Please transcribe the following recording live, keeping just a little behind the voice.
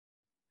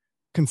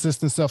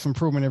Consistent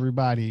self-improvement,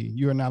 everybody.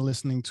 You are now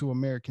listening to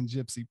American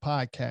Gypsy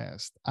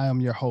Podcast. I am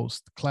your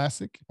host,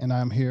 Classic, and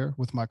I'm here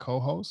with my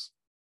co-host,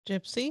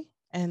 Gypsy.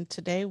 And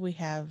today we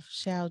have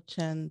Xiao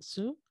Chen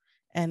Zhu,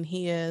 and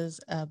he is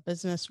a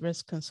business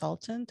risk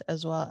consultant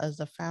as well as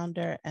the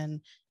founder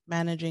and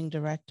managing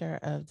director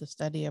of the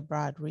Study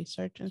Abroad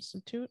Research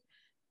Institute.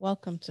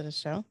 Welcome to the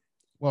show.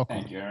 Welcome.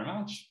 Thank you very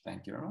much.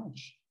 Thank you very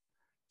much.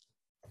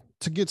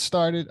 To get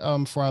started,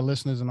 for our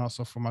listeners and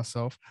also for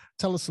myself,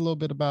 tell us a little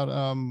bit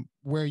about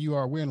where you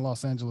are. We're in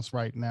Los Angeles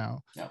right now.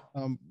 Yeah.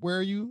 Where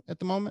are you at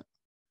the moment?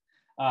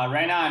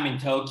 Right now I'm in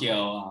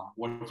Tokyo,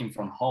 working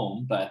from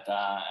home, but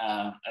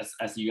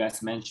as you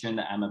guys mentioned,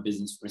 I'm a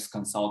business risk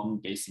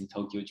consultant based in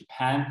Tokyo,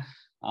 Japan.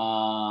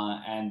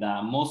 And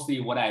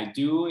mostly what I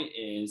do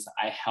is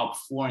I help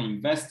foreign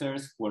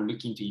investors who are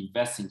looking to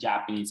invest in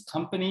Japanese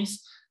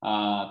companies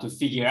to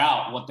figure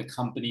out what the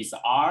companies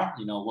are,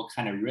 what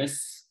kind of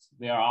risks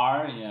there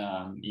are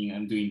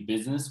in doing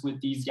business with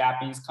these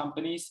Japanese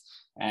companies,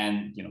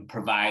 and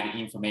provide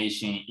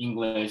information in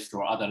English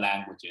or other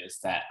languages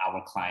that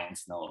our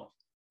clients know.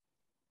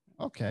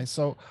 Okay,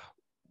 so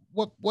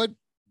what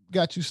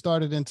got you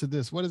started into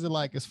this? What is it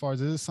like as far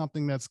as, is this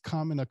something that's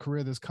common, a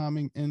career that's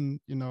coming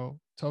in,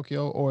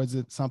 Tokyo, or is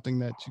it something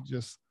that you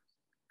just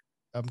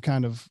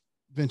kind of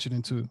ventured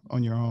into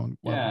on your own?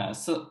 Yeah,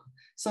 so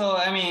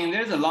I mean,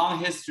 there's a long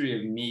history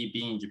of me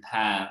being in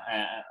Japan.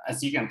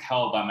 As you can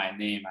tell by my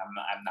name,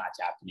 I'm not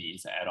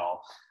Japanese at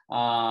all.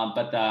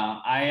 But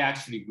I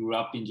actually grew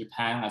up in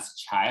Japan as a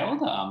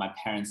child. My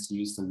parents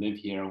used to live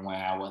here when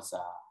I was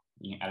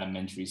in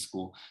elementary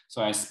school.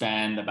 So I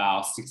spent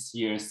about 7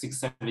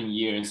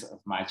 years of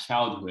my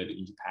childhood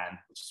in Japan,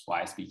 which is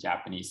why I speak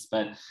Japanese.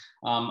 But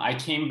I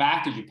came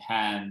back to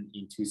Japan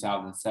in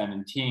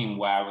 2017,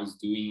 where I was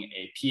doing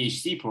a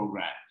PhD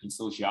program in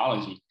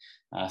sociology,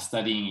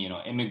 studying,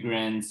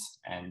 immigrants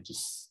and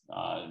just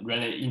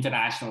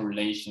international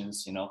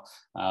relations,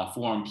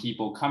 foreign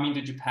people coming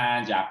to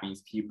Japan,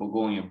 Japanese people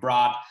going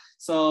abroad.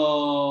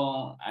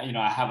 So,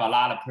 I have a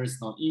lot of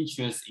personal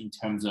interest in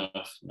terms of,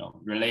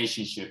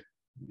 relationship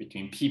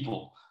between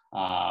people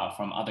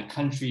from other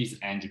countries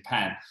and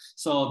Japan.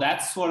 So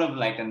that's sort of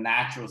like a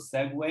natural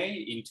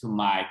segue into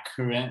my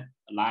current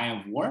line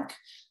of work.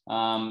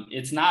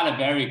 It's not a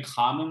very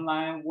common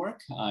line of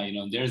work.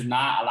 There's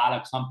not a lot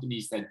of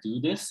companies that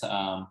do this.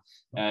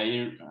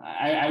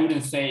 I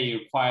wouldn't say it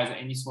requires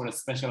any sort of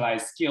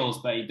specialized skills,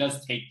 but it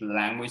does take the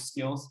language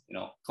skills,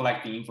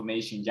 collecting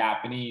information in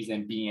Japanese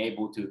and being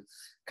able to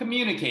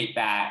communicate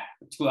that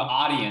to an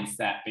audience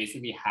that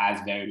basically has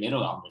very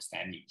little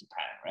understanding of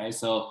Japan, right?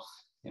 So,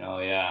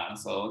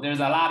 so there's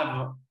a lot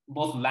of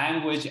both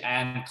language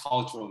and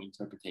cultural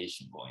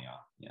interpretation going on.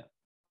 Yeah.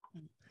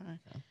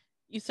 Okay.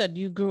 You said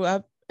you grew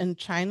up in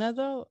China,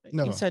 though?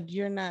 No. You said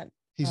you're not.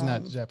 He's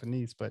not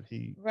Japanese, but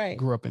he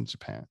grew up in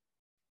Japan.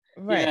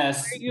 Right.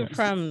 Yes. Where are you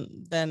from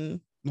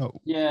then?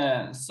 No.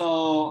 Yeah.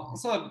 So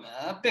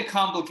a bit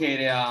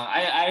complicated.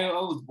 I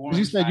was born.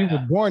 You said China.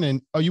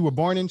 You were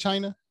born in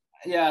China?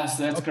 Yes,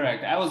 that's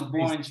correct. I was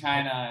born in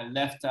China. I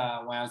left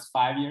when I was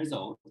 5 years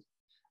old. Okay.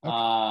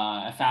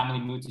 A family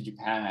moved to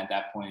Japan at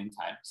that point in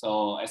time.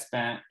 So I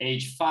spent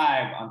age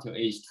 5 until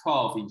age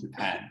 12 in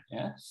Japan.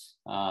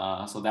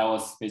 Yeah. So that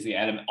was basically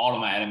all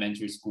of my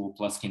elementary school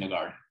plus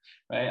kindergarten.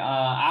 Right.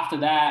 After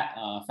that,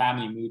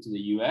 family moved to the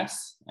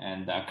U.S.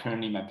 and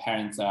currently my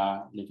parents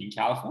live in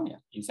California,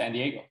 in San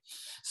Diego.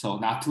 So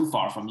not too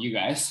far from you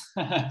guys.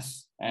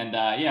 And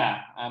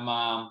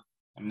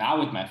I'm now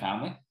with my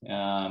family,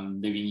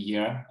 living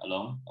here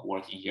alone,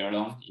 working here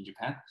alone in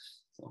Japan.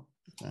 So,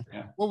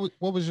 yeah.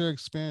 What was your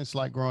experience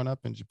like growing up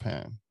in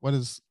Japan? What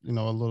is, a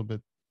little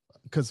bit,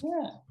 because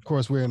of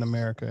course we're in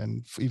America,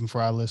 and even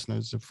for our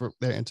listeners,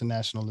 they're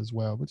international as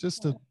well, but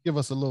just to give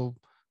us a little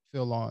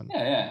feel on.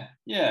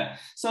 Yeah.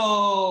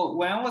 So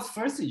when I was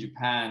first in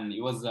Japan,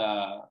 it was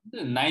the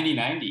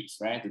 1990s,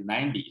 right? The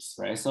 90s,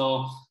 right?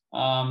 So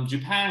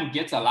Japan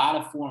gets a lot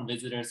of foreign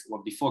visitors.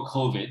 Well, before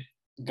COVID,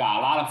 got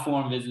a lot of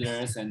foreign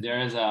visitors, and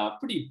there's a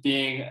pretty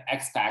big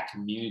expat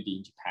community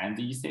in Japan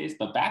these days.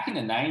 But back in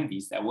the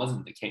 90s, that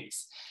wasn't the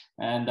case.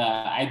 And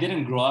I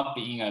didn't grow up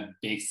in a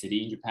big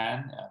city in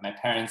Japan. My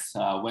parents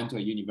went to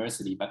a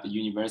university, but the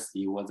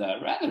university was a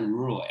rather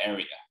rural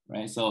area,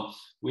 right? So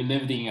we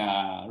lived in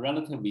a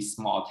relatively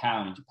small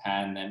town in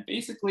Japan. And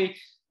basically,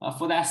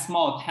 for that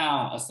small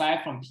town,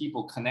 aside from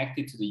people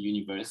connected to the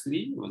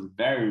university, it was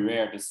very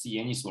rare to see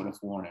any sort of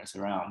foreigners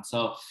around.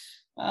 So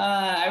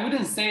I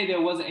wouldn't say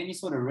there was any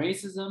sort of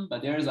racism,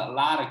 but there's a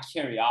lot of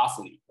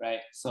curiosity, right?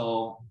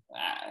 So,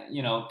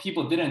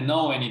 people didn't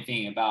know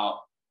anything about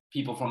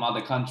people from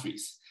other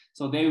countries.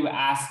 So they would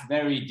ask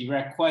very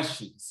direct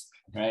questions,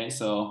 right?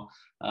 So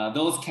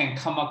those can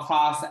come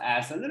across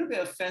as a little bit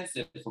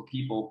offensive for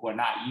people who are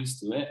not used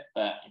to it,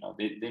 but,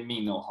 they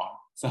mean no harm.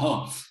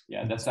 So,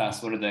 yeah, that's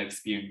sort of the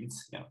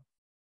experience. Yeah.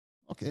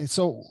 Okay.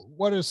 So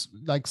what is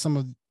like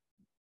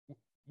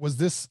was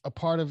this a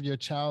part of your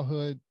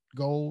childhood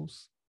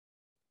goals,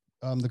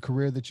 the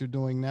career that you're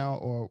doing now,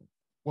 or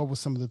what were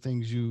some of the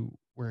things you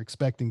were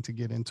expecting to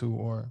get into,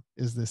 or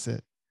is this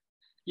it?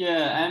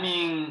 Yeah, I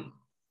mean,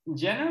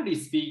 generally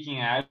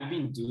speaking, I've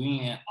been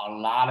doing a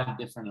lot of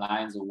different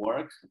lines of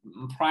work.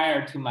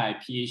 Prior to my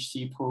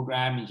PhD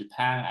program in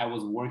Japan, I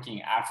was working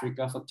in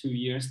Africa for 2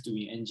 years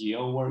doing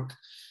NGO work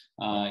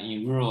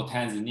in rural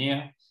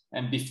Tanzania.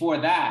 And before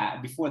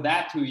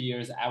that 2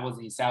 years, I was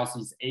in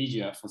Southeast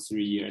Asia for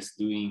 3 years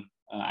doing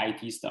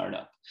IT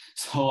startup.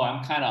 So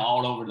I'm kind of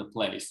all over the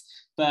place.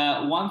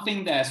 But one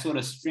thing that sort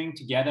of string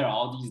together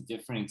all these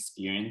different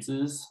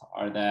experiences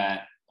are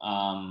that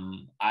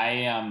I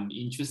am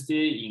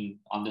interested in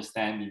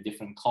understanding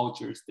different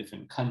cultures,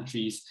 different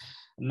countries,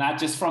 not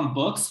just from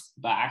books,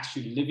 but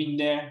actually living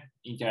there,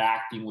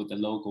 interacting with the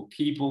local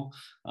people,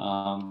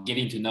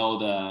 getting to know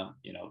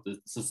the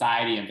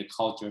society and the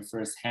culture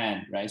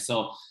firsthand, right?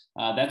 So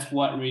that's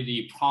what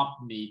really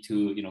prompted me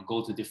to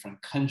go to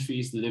different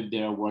countries, live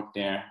there, work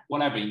there,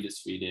 whatever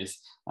industry it is,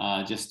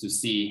 just to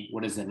see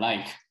what is it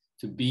like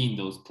to be in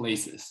those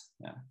places.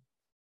 Yeah.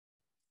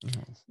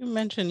 You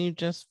mentioned you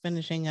just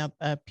finishing up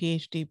a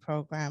PhD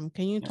program.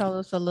 Can you tell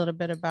us a little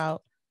bit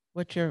about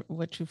what you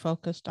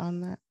focused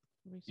on that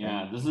research?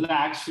 Yeah, this is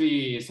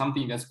actually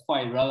something that's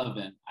quite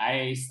relevant.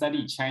 I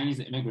studied Chinese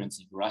immigrants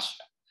in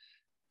Russia.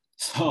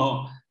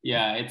 So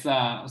yeah, it's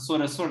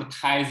sort of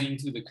ties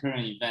into the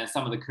current events,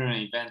 some of the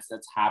current events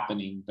that's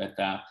happening. But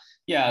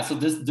yeah, so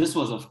this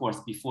was of course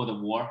before the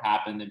war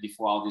happened and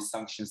before all these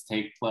sanctions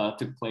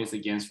took place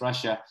against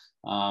Russia.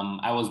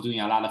 I was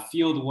doing a lot of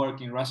field work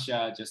in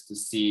Russia just to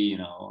see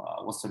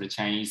what sort of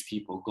Chinese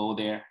people go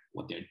there,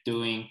 what they're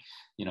doing,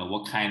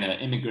 what kind of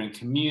immigrant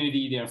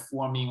community they're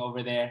forming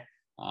over there.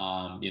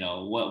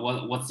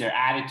 What's their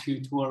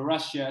attitude toward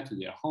Russia, to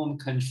their home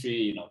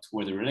country,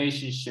 toward the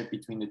relationship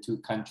between the two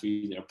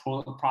countries, their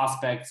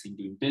prospects in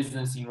doing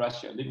business in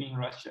Russia, living in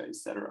Russia,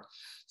 etc.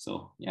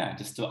 So yeah,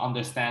 just to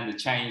understand the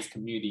Chinese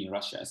community in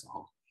Russia as a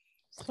whole.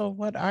 So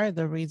what are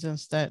the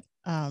reasons that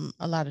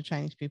a lot of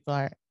Chinese people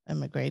are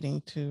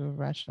immigrating to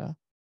Russia?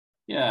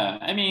 Yeah,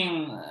 I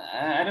mean,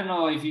 I don't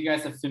know if you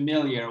guys are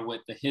familiar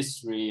with the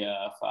history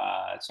of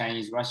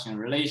Chinese-Russian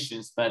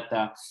relations, but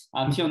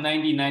until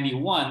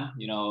 1991,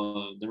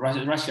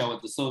 Russia was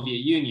the Soviet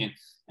Union,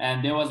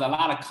 and there was a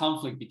lot of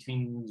conflict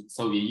between the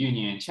Soviet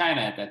Union and China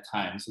at that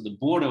time. So the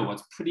border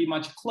was pretty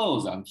much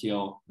closed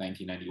until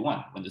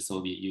 1991 when the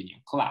Soviet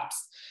Union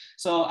collapsed.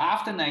 So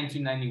after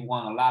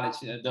 1991,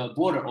 the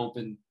border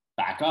opened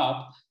back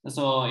up.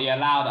 So it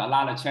allowed a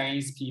lot of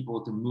Chinese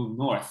people to move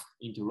north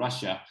into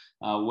Russia,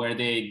 where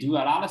they do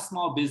a lot of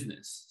small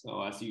business.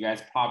 So as you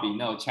guys probably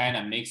know,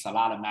 China makes a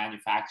lot of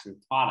manufactured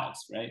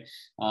products, right?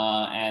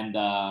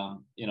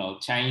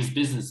 Chinese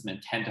businessmen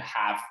tend to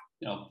have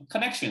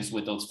connections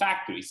with those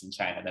factories in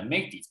China that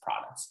make these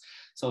products.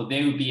 So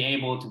they would be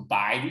able to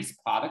buy these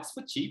products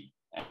for cheap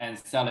and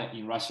sell it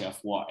in Russia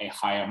for a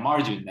higher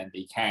margin than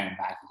they can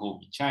back home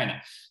in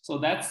China. So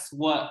that's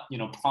what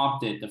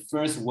prompted the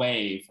first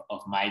wave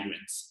of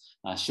migrants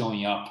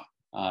showing up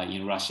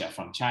in Russia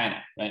from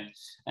China, right?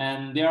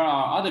 And there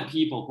are other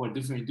people who are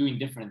doing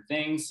different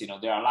things.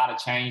 There are a lot of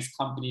Chinese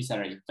companies that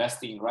are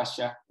investing in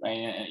Russia,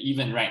 right?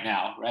 Even right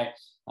now, right?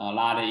 A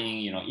lot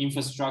in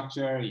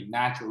infrastructure, in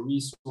natural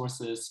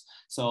resources.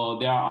 So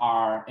there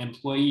are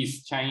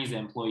Chinese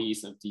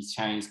employees of these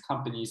Chinese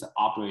companies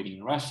operating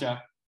in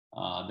Russia.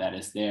 That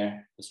is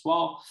there as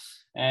well.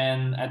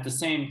 And at the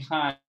same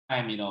time,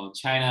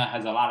 China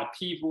has a lot of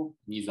people,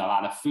 needs a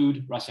lot of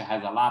food. Russia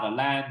has a lot of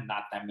land,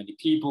 not that many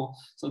people.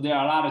 So there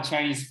are a lot of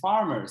Chinese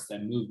farmers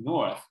that moved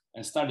north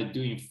and started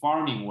doing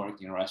farming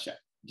work in Russia,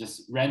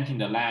 just renting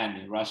the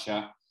land in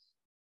Russia,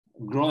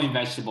 growing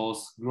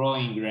vegetables,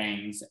 growing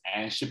grains,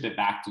 and ship it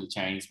back to the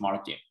Chinese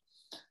market.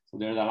 So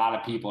there's a lot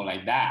of people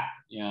like that.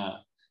 Yeah.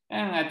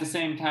 And at the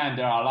same time,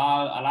 there are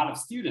a lot of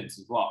students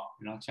as well,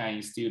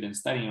 Chinese students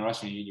studying in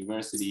Russian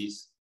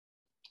universities.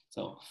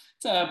 So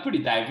it's a pretty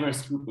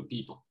diverse group of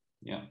people.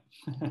 Yeah.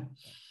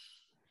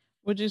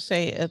 Would you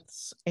say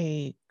is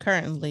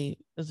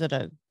it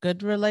a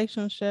good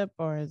relationship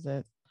or is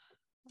it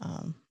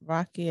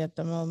rocky at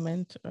the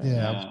moment?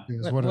 Yeah.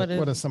 What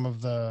are some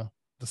of the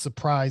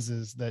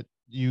surprises that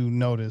you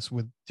notice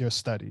with your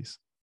studies?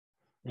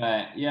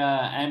 Right.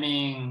 Yeah. I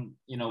mean,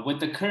 with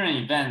the current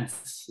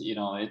events,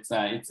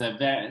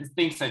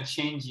 things are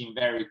changing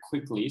very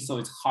quickly. So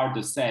it's hard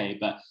to say.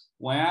 But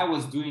when I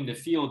was doing the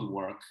field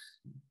work,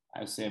 I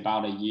would say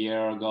about a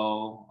year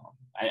ago,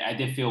 I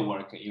did field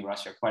work in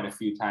Russia quite a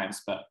few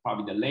times, but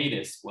probably the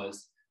latest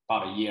was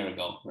about a year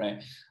ago,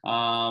 right?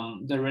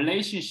 The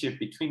relationship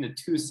between the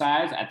two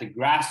sides at the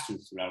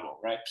grassroots level,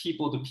 right?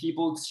 People to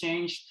people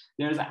exchange,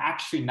 there's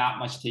actually not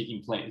much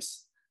taking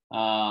place.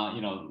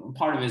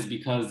 Part of it is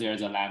because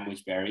there's a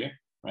language barrier,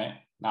 right?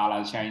 Not a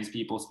lot of Chinese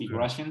people speak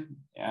Russian.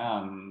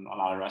 Yeah, a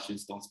lot of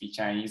Russians don't speak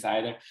Chinese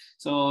either.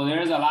 So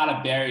there's a lot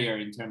of barrier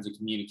in terms of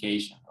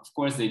communication. Of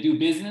course, they do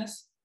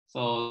business.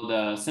 So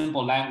the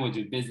simple language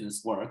of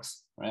business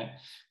works, right?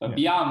 But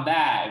beyond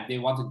that, if they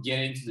want to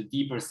get into the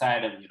deeper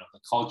side of, the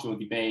cultural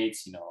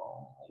debates,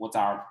 what's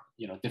our,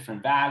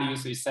 different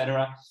values,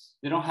 etc.,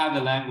 they don't have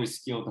the language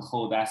skill to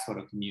hold that sort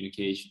of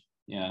communication.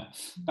 Yeah.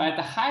 But at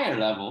the higher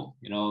level,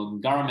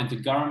 government to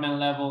government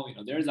level,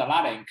 there's a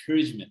lot of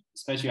encouragement,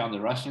 especially on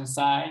the Russian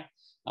side,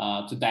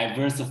 to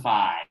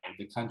diversify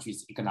the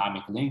country's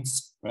economic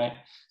links, right?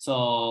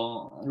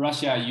 So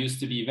Russia used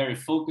to be very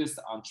focused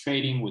on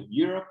trading with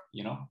Europe,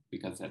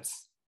 because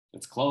that's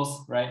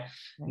close, right?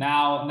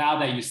 Now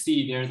that you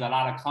see there's a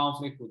lot of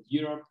conflict with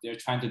Europe, they're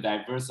trying to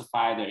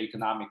diversify their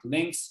economic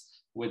links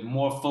with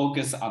more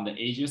focus on the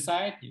Asia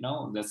side.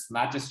 That's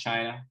not just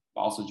China,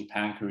 but also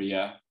Japan,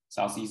 Korea,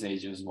 Southeast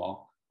Asia as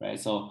well, right?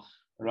 So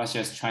Russia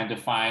is trying to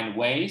find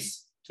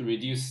ways to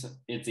reduce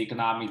its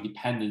economic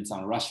dependence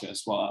on Russia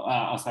as well.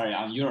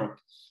 On Europe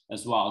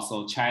as well.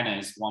 So China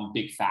is one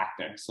big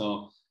factor.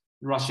 So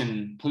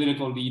Russian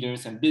political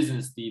leaders and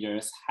business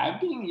leaders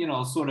have been,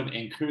 sort of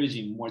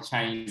encouraging more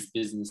Chinese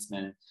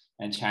businessmen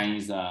and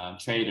Chinese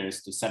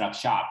traders to set up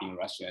shop in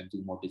Russia and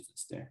do more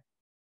business there.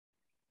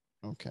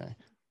 Okay.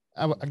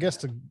 I guess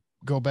to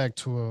go back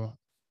to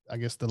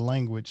the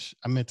language,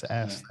 I meant to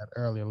ask that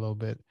earlier a little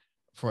bit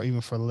for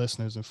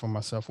listeners and for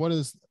myself. What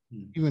is,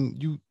 even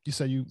you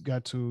said you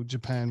got to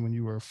Japan when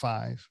you were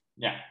 5.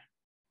 Yeah.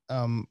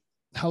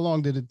 How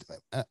long did it,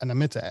 and I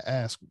meant to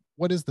ask,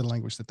 what is the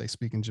language that they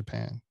speak in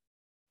Japan?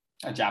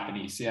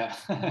 Japanese, yeah.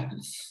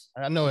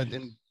 I know it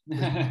in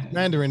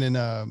Mandarin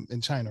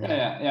in China, right?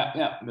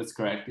 Yeah, that's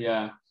correct.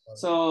 Yeah.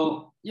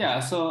 So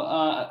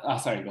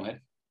sorry, go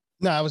ahead.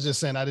 No, I was just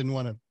saying I didn't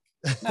want to.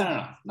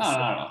 No.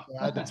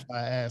 That's why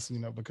I asked,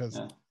 because,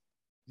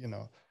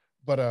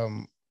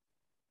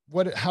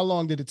 but how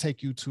long did it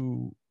take you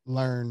to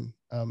learn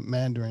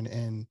Mandarin?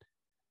 And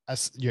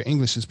your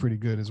English is pretty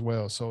good as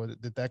well. So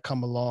did that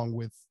come along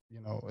with,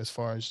 as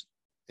far as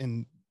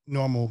in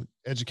normal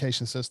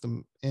education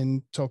system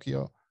in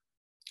Tokyo,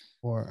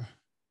 or?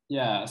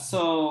 Yeah.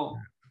 So,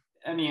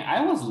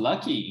 I was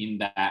lucky in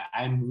that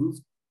I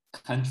moved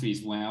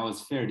countries when I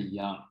was fairly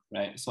young,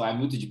 right? So I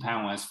moved to Japan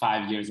when I was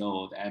 5 years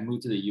old. I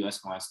moved to the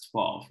US when I was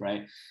 12,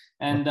 right?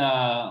 And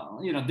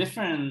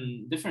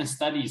different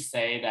studies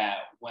say that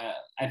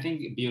I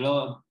think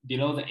below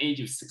the age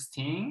of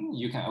 16,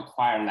 you can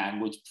acquire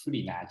language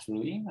pretty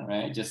naturally,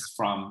 right? Just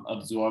from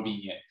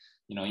absorbing it,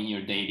 in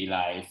your daily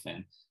life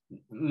and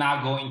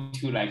not going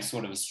to like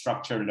sort of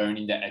structured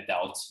learning that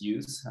adults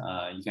use.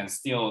 You can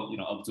still,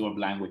 absorb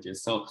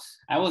languages. So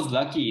I was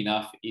lucky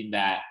enough in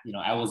that,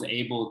 I was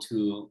able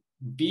to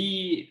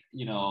be,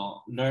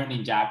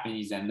 learning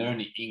Japanese and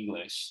learning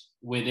English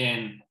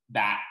within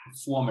that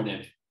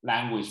formative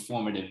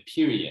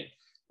period,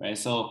 right?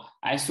 So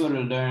I sort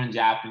of learned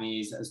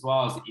Japanese as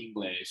well as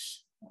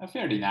English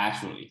fairly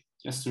naturally,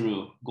 just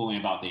through going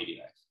about daily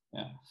life.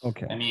 Yeah.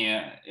 Okay.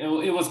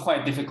 It was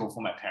quite difficult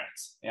for my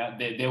parents. Yeah,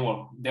 they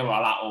were a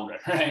lot older,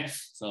 right?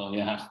 So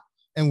yeah.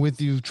 And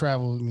with you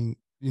travel,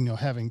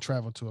 having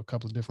traveled to a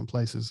couple of different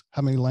places,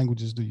 how many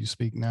languages do you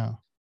speak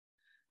now?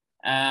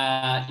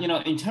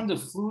 In terms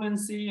of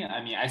fluency,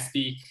 I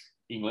speak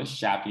English,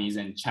 Japanese,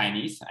 and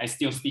Chinese. I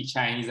still speak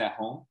Chinese at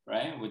home,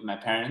 right, with my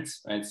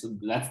parents, right? So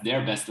that's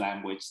their best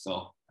language.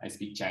 So I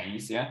speak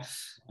Chinese. Yeah.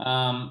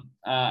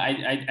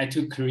 I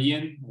took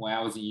Korean when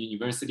I was in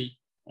university.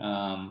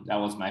 That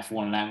was my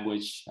foreign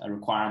language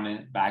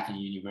requirement back in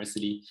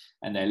university.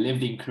 And I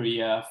lived in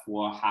Korea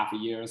for half a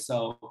year or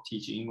so,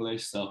 teaching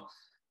English. So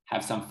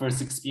have some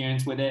first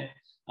experience with it.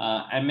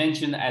 I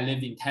mentioned I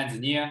lived in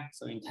Tanzania.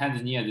 So in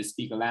Tanzania, they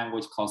speak a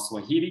language called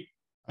Swahili.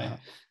 Right?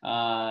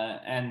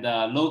 And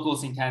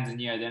locals in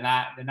Tanzania,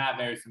 they're not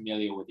very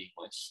familiar with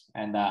English.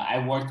 And I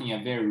worked in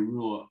a very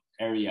rural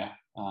area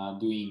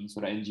doing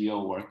sort of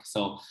NGO work.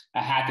 So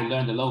I had to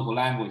learn the local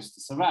language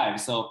to survive.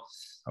 So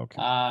okay.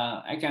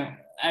 I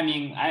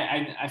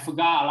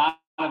forgot a lot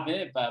of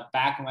it, but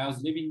back when I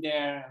was living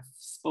there,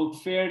 spoke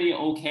fairly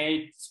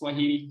okay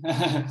Swahili.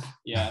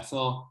 Yeah.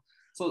 So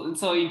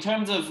in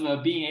terms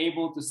of being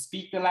able to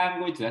speak the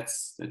language,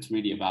 that's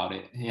really about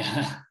it.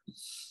 Yeah.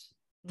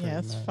 Yeah,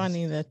 it's nice.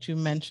 Funny that you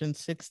mentioned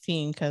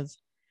 16 because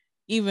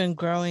even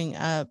growing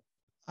up,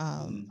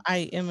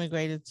 I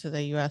immigrated to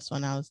the US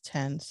when I was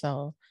 10.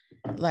 So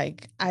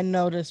like I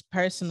noticed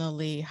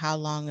personally how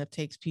long it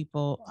takes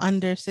people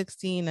under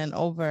 16 and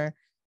over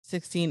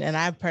 16. And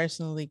I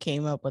personally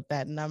came up with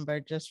that number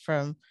just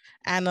from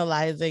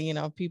analyzing,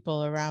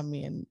 people around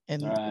me and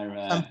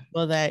right. Some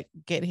people that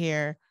get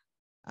here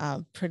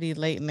pretty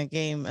late in the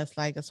game.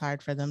 It's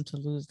hard for them to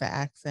lose the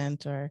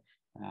accent or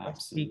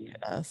speak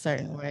a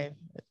certain way.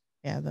 But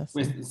yeah, that's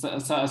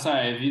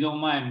sorry, if you don't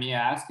mind me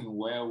asking,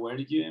 where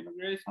did you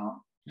immigrate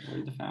from? Where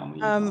did the family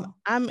from?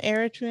 I'm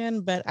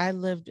Eritrean, but I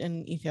lived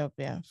in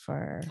Ethiopia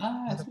for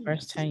the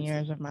first 10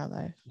 years of my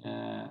life.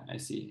 Yeah, I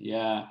see.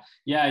 Yeah,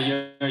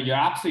 you're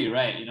absolutely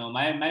right.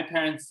 My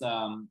parents,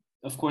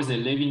 of course, they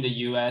live in the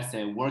US,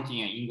 they're working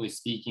in an English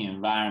speaking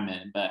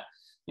environment, but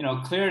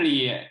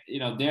clearly,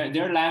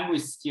 their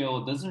language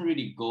skill doesn't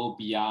really go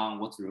beyond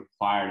what's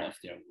required of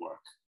their work.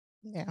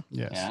 Yeah.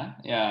 Yes.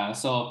 Yeah.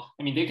 So,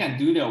 they can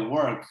do their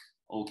work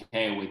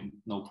okay with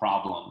no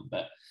problem,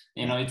 but,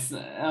 it's,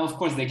 of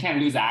course, they can't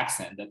lose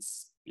accent.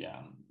 That's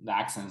yeah, the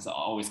accents are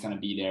always going to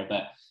be there.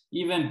 But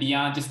even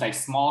beyond just like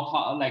small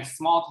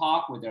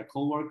talk with their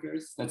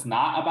coworkers, that's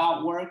not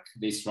about work,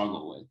 they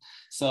struggle with.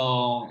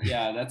 So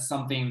yeah, that's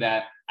something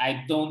that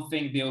I don't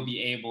think they'll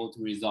be able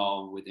to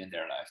resolve within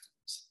their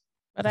lifetimes.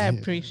 But I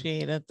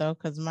appreciate it though,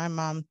 because my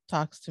mom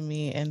talks to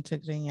me in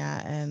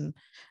Tigrinya, and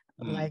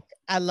like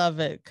I love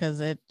it because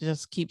it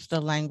just keeps the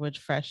language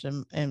fresh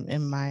in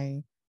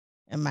my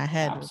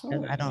head, because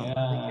Absolutely. I don't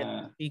really get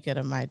to speak it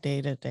in my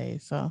day to day.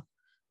 So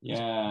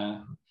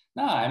yeah.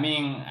 No, I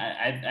mean,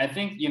 I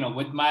think, you know,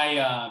 with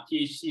my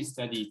PhD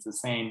study, it's the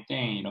same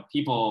thing. You know,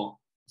 people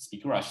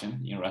speak Russian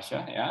in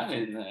Russia.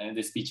 Yeah,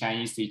 they speak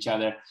Chinese to each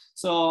other.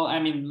 So, I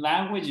mean,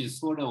 language is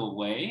sort of a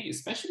way,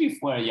 especially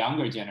for a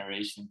younger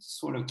generation, to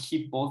sort of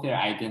keep both their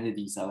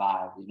identities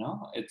alive. You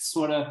know, it's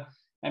sort of,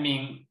 I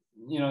mean,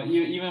 you know,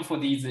 even for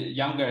these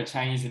younger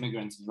Chinese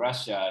immigrants in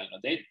Russia, you know,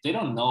 they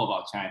don't know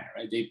about China,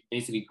 right? They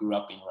basically grew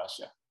up in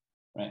Russia,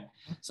 right?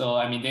 So,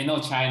 I mean, they know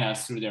China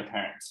through their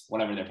parents,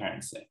 whatever their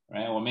parents say,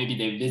 right? Or maybe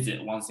they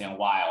visit once in a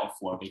while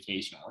for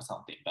vacation or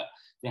something, but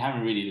they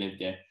haven't really lived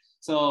there.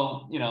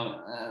 So, you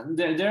know,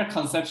 their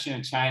conception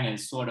of China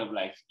is sort of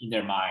like in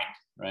their mind,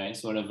 right?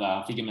 Sort of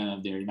a figment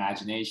of their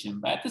imagination.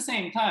 But at the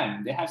same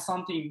time, they have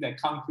something that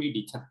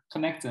concretely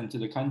connects them to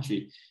the country,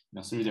 you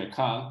know, through their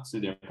parents,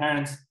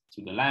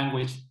 through the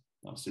language,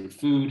 you know, through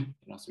food,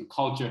 you know, through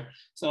culture.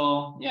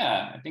 So,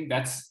 yeah, I think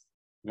that's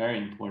very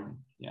important,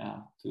 yeah,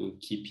 to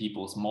keep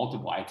people's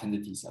multiple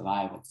identities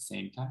alive at the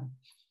same time.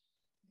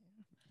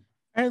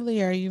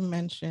 earlier you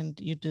mentioned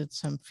you did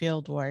some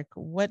field work.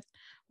 What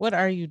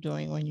are you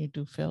doing when you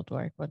do field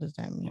work? What does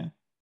that mean? Yeah.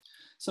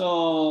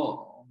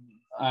 So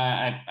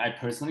I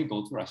personally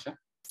go to Russia,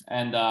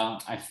 and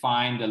I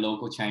find the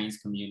local Chinese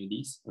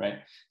communities, right?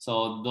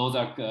 So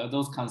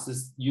those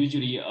consist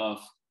usually of,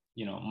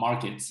 you know,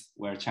 markets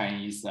where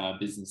Chinese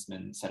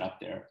businessmen set up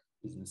their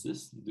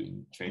businesses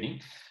doing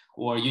trading,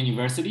 or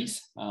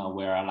universities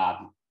where a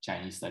lot of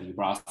Chinese study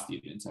abroad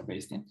students are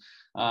based in.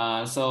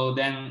 So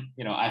then,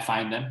 you know, I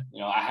find them,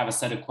 you know, I have a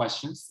set of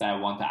questions that I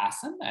want to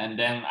ask them, and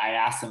then I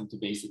ask them to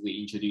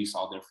basically introduce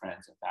all their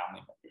friends and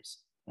family members.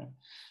 Right?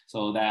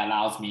 So that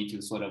allows me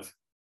to sort of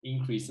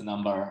increase the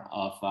number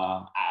of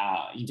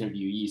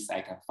interviewees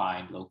I can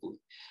find locally,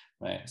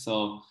 right?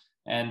 So,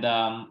 and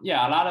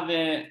yeah, a lot of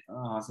it,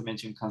 as I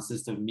mentioned,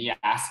 consists of me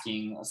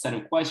asking a set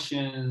of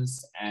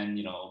questions, and,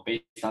 you know,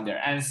 based on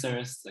their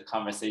answers, the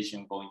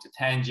conversation going to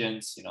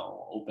tangents, you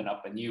know, open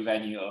up a new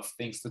venue of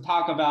things to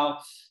talk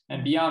about.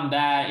 And beyond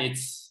that,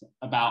 it's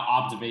about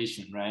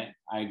observation, right?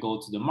 I go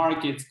to the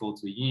markets, go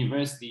to the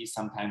universities,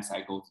 sometimes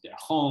I go to their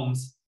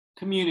homes,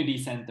 community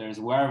centers,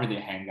 wherever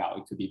they hang out.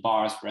 It could be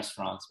bars,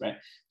 restaurants, right?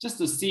 Just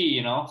to see,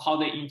 you know, how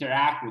they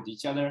interact with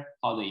each other,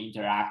 how they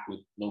interact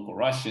with local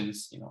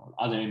Russians, you know,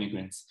 other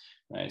immigrants,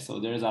 right? So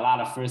there's a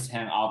lot of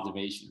firsthand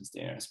observations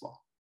there as well.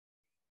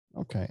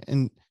 Okay.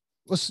 And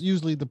what's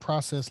usually the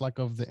process like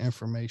of the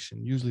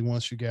information? Usually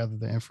once you gather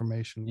the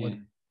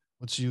information,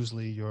 what's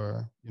usually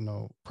your, you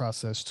know,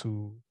 process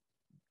to,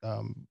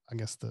 I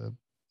guess, the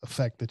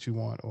effect that you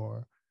want,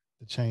 or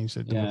the change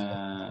that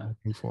you're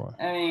looking for?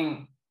 I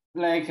mean,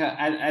 like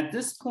at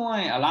this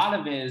point, a lot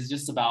of it is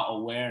just about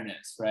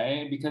awareness,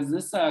 right? Because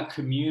this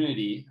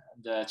community,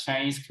 the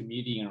Chinese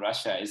community in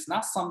Russia, is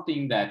not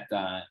something that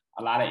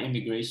a lot of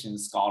immigration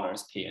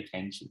scholars pay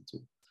attention to,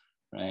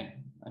 right?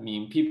 I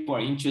mean, people are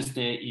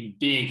interested in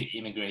big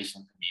immigrant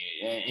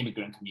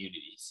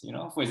communities. You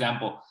know, for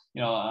example,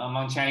 you know,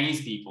 among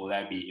Chinese people,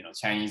 that'd be, you know,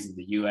 Chinese in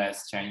the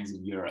U.S., Chinese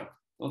in Europe.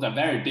 Those are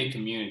very big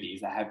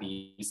communities that have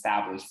been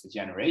established for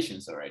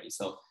generations already.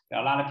 So there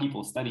are a lot of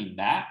people studying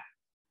that.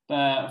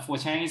 But for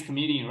Chinese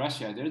community in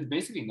Russia, there's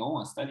basically no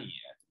one studying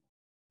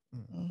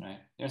it, right?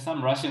 There's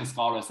some Russian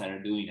scholars that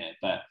are doing it,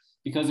 but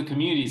because the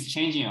community is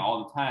changing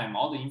all the time,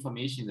 all the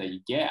information that you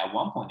get at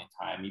one point in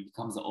time, it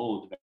becomes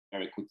old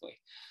very quickly.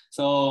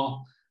 So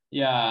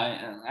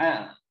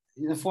yeah,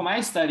 for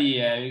my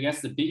study, I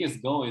guess the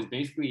biggest goal is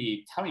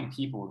basically telling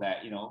people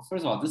that, you know,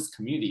 first of all, this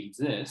community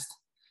exists,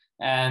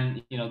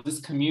 and, you know, this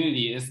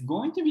community is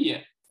going to be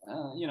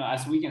you know,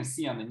 as we can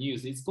see on the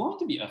news, it's going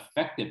to be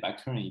affected by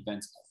current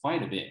events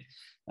quite a bit.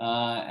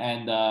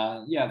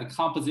 Yeah, the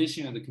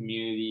composition of the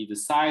community, the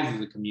size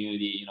of the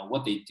community, you know,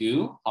 what they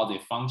do, how they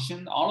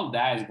function, all of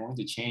that is going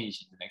to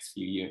change in the next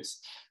few years.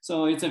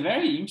 So it's a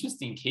very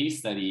interesting case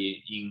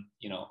study in,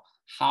 you know,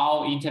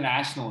 how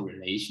international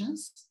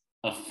relations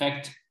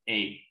affect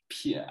a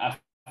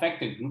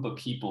group of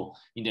people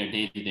in their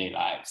day-to-day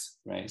lives,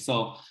 right?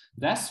 So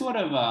that sort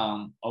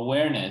of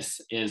awareness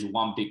is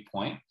one big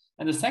point.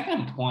 And the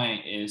second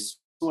point is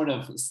sort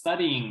of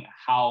studying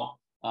how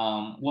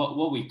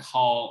what we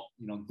call,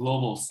 you know,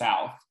 global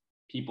South,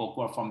 people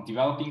who are from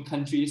developing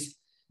countries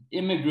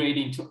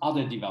immigrating to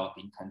other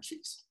developing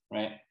countries,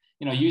 right?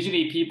 You know,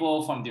 usually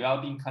people from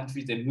developing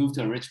countries, they move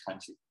to a rich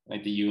country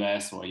like the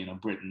US or, you know,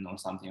 Britain or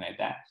something like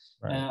that.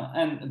 Right.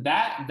 And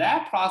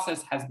that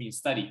process has been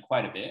studied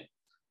quite a bit.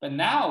 But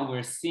now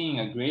we're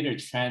seeing a greater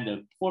trend of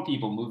poor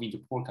people moving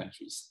to poor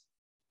countries,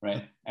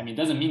 right? I mean, it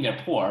doesn't mean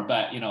they're poor,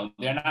 but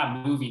they're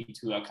not moving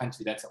to a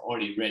country that's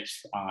already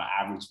rich on an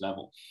average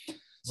level.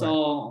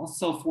 So,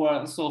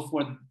 right.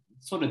 for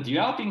sort of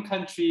developing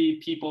country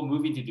people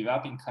moving to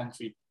developing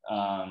country,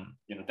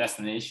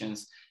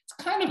 destinations, it's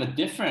kind of a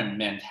different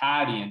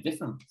mentality and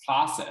different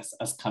process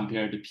as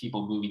compared to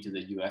people moving to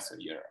the U.S. or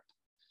Europe.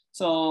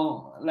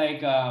 So,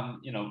 like,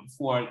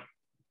 for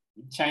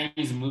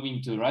Chinese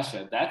moving to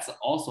Russia, that's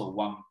also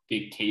one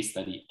big case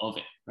study of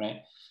it, right?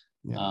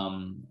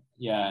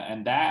 Yeah.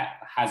 And that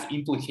has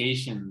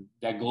implication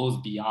that goes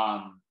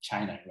beyond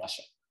China and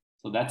Russia.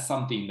 So that's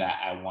something that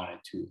I wanted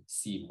to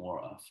see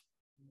more of.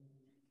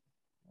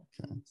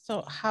 Okay.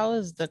 So how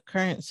is the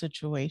current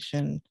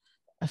situation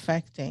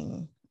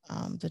affecting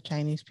the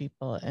Chinese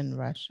people in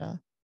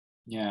Russia?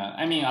 Yeah,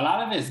 I mean, a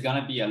lot of it is going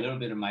to be a little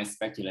bit of my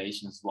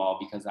speculation as well,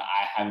 because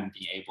I haven't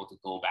been able to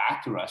go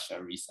back to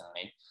Russia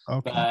recently.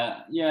 Okay.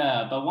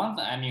 But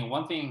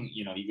one thing,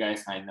 you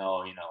guys might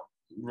know,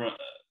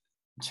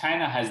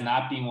 China has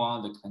not been one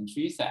of the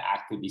countries that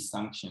actively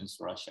sanctions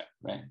Russia,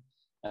 right?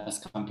 As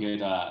compared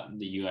to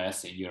the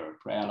US and Europe,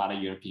 right? A lot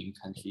of European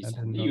countries,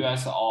 the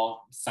US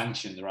all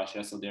sanctioned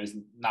Russia, so there's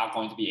not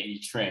going to be any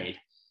trade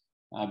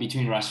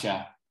between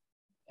Russia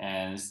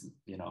and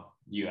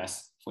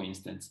US, for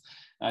instance.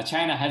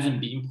 China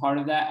hasn't been part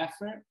of that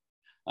effort.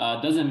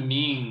 Doesn't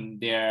mean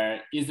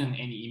there isn't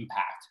any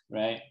impact,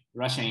 right?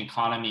 Russian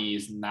economy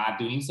is not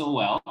doing so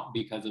well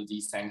because of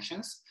these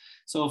sanctions.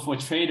 So for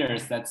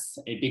traders, that's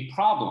a big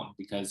problem,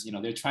 because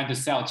they're trying to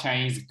sell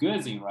Chinese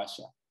goods in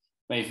Russia.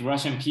 But if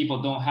Russian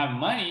people don't have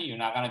money, you're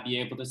not going to be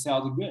able to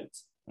sell the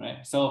goods,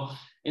 right? So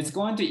it's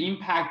going to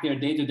impact their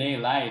day-to-day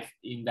life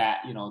in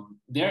that,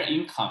 their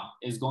income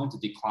is going to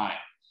decline.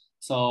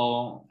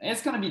 So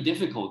it's going to be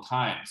difficult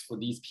times for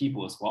these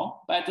people as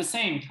well. But at the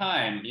same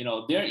time,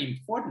 their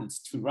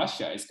importance to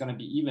Russia is going to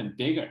be even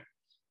bigger,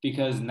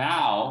 because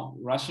now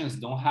Russians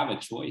don't have a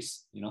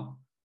choice.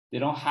 They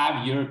don't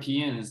have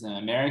Europeans and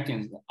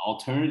Americans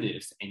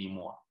alternatives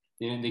anymore.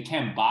 They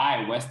can't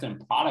buy Western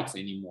products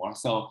anymore.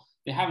 So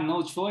they have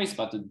no choice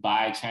but to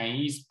buy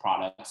Chinese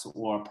products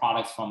or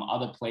products from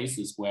other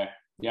places where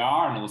there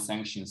are no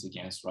sanctions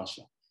against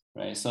Russia,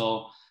 right?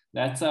 So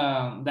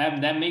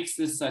that makes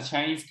this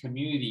Chinese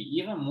community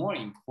even more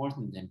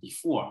important than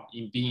before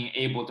in being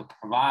able to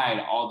provide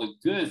all the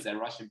goods that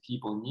Russian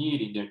people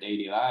need in their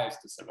daily lives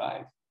to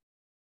survive.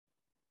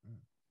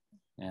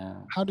 Yeah.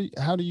 How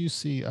do you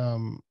see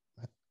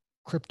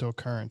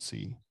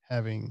cryptocurrency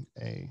having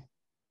a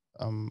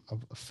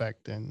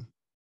effect in,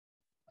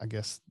 I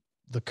guess,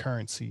 the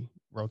currency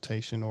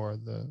rotation, or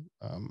the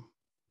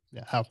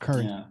how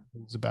currency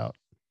is about?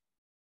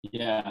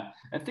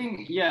 I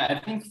think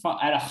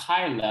at a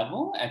high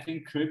level, I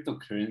think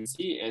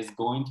cryptocurrency is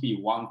going to be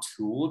one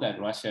tool that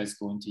Russia is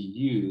going to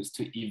use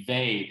to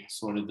evade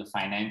sort of the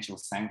financial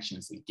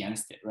sanctions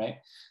against it, right?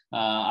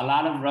 A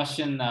lot of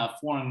Russian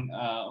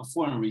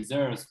foreign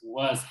reserves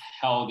was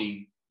held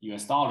in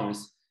US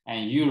dollars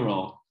and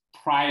euro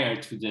prior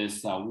to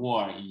this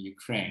war in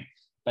Ukraine.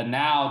 But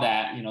now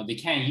that they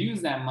can't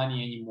use that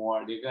money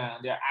anymore,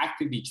 they're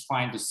actively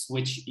trying to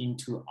switch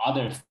into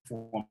other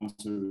forms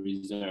of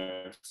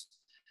reserves,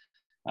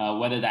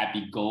 whether that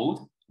be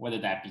gold, whether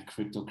that be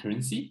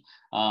cryptocurrency,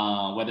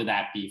 whether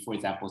that be, for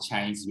example,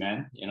 Chinese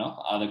yuan,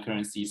 other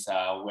currencies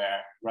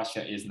where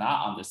Russia is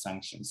not under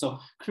sanctions. So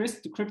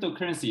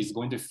cryptocurrency is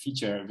going to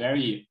feature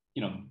very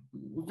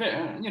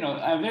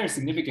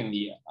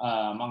significantly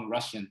among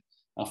Russian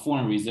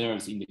foreign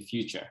reserves in the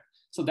future.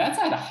 So that's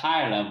at a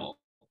higher level.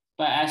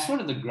 But at sort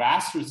of the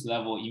grassroots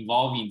level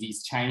involving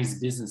these Chinese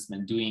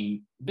businessmen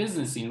doing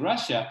business in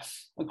Russia,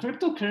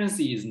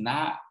 cryptocurrency is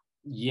not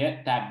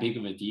yet that big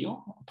of a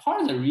deal.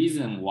 Part of the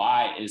reason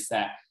why is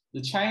that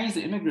the Chinese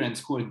immigrants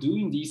who are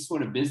doing these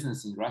sort of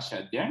business in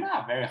Russia, they're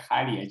not very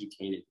highly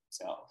educated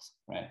themselves,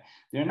 right?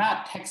 They're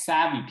not tech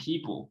savvy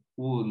people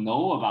who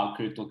know about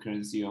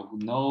cryptocurrency or who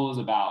knows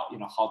about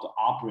how to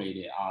operate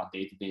it on a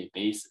day-to-day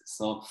basis.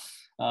 So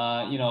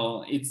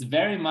it's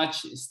very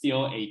much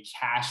still a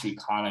cash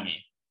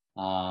economy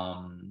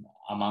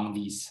among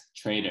these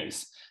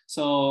traders.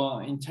 So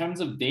in terms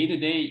of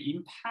day-to-day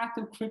impact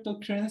of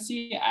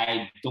cryptocurrency,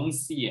 I don't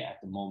see it at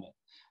the moment.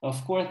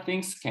 Of course,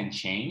 things can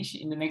change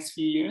in the next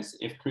few years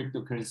if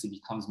cryptocurrency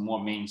becomes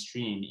more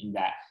mainstream, in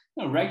that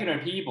regular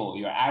people,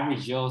 your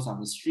average Joes on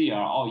the street,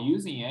 are all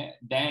using it.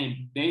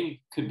 Then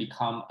they could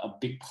become a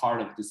big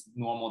part of this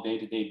normal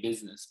day-to-day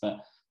business. But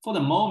for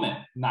the moment,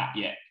 not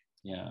yet.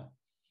 Yeah.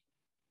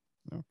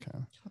 Okay.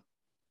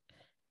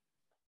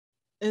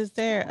 Is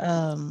there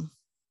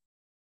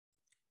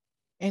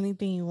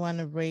anything you want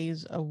to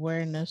raise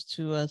awareness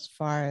to as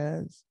far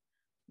as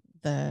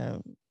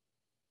the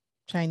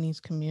Chinese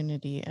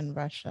community in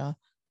Russia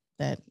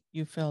that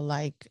you feel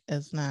like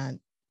is not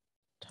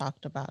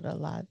talked about a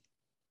lot?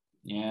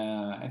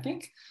 Yeah,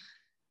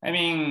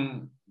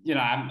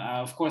 I'm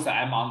of course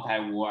I'm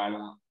anti-war. I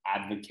don't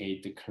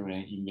advocate the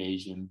current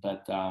invasion,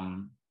 but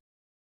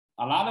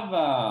a lot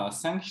of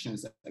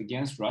sanctions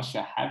against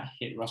Russia have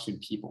hit Russian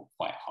people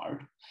quite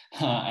hard.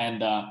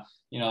 And,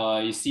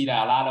 you see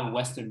that a lot of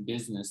Western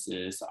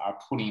businesses are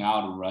pulling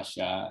out of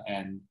Russia,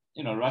 and,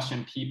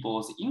 Russian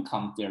people's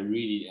income,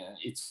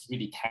 it's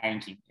really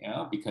tanking,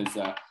 because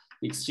the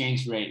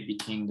exchange rate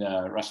between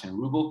the Russian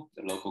ruble,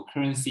 the local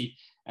currency,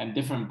 and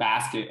different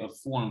basket of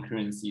foreign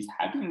currencies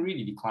have been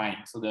really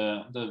declining. So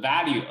the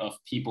value of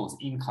people's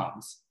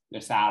incomes,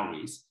 their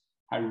salaries,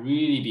 have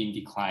really been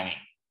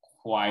declining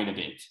quite a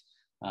bit,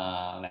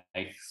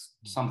 like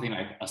something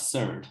like a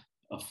third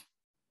of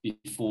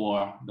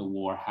before the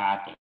war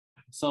happened.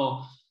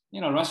 So,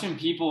 Russian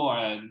people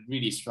are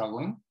really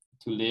struggling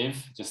to live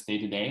just day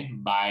to day,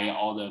 buy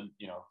all the,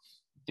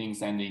 things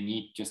that they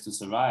need just to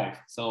survive.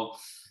 So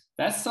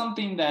that's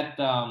something that,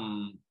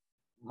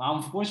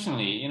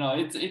 unfortunately,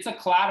 it's a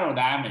collateral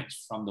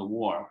damage from the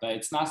war, but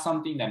it's not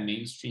something that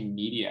mainstream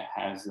media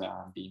has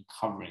been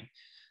covering.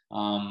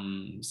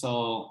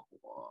 So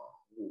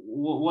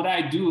what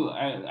I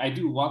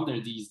do wonder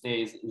these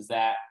days is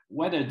that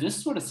whether this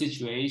sort of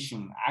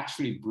situation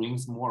actually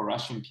brings more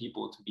Russian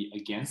people to be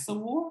against the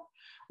war,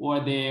 or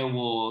they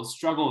will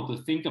struggle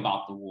to think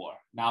about the war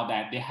now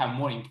that they have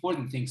more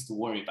important things to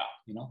worry about.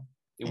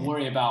 They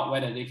worry about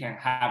whether they can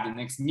have the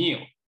next meal.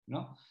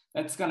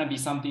 That's going to be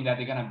something that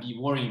they're going to be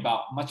worrying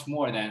about much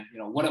more than,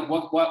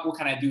 what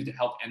can I do to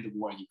help end the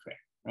war in Ukraine,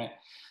 right?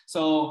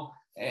 So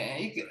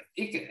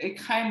it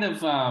kind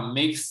of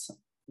makes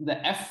the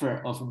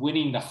effort of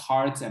winning the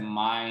hearts and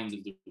minds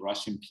of the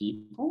Russian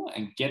people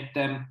and get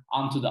them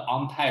onto the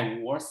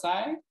anti-war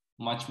side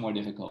much more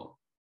difficult.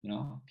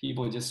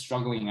 People just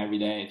struggling every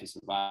day to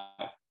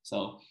survive.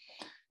 So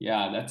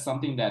yeah, that's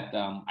something that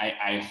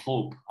I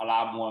hope a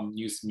lot more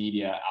news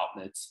media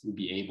outlets will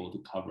be able to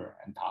cover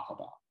and talk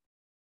about.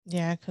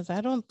 Yeah, because I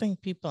don't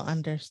think people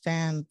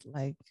understand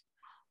like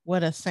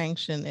what a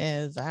sanction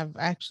is. I've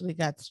actually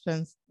got to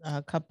spend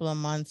a couple of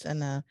months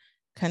in a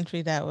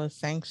country that was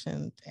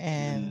sanctioned,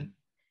 and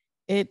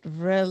it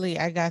really,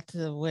 I got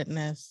to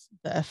witness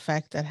the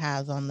effect it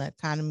has on the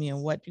economy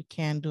and what you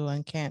can do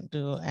and can't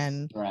do.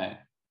 And right.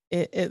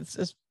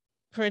 It's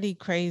pretty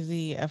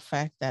crazy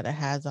effect that it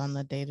has on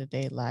the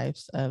day-to-day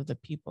lives of the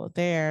people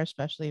there,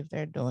 especially if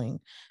they're doing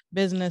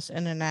business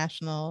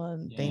international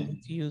and they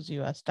need to use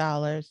US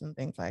dollars and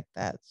things like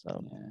that.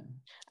 So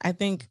I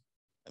think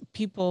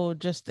people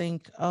just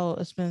think, oh,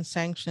 it's been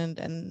sanctioned,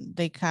 and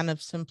they kind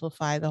of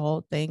simplify the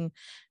whole thing,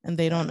 and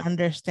they don't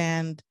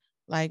understand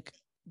like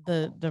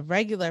the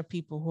regular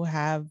people who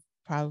have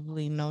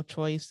probably no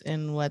choice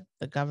in what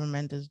the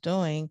government is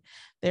doing.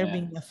 They're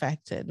being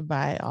affected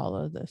by all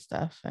of this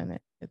stuff, and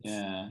it's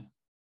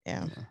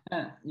and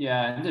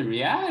the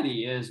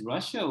reality is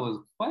Russia was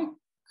quite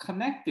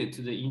connected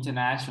to the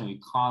international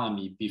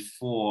economy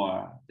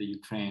before the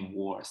Ukraine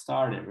war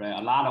started, right?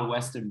 A lot of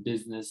Western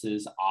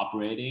businesses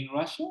operating in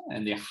Russia,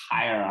 and they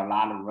hire a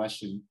lot of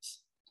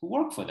Russians to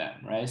work for them,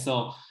 right?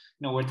 So,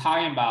 we're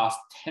talking about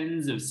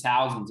tens of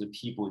thousands of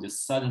people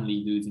just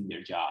suddenly losing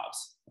their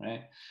jobs,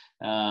 right?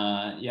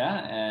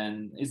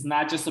 And it's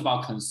not just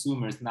about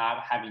consumers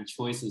not having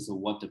choices of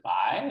what to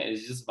buy.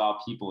 It's just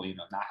about people,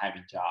 not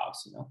having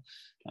jobs,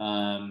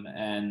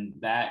 and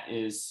that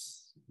is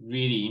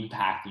really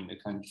impacting the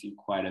country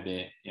quite a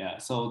bit. Yeah.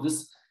 So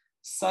this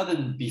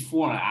sudden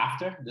before and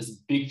after, this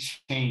big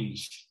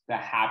change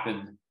that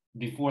happened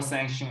before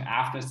sanction,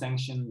 after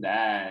sanction,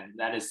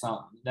 that's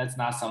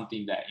not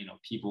something that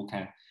people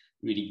can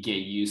really get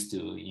used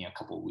to in a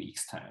couple of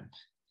weeks' time.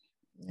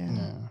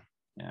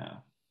 Yeah.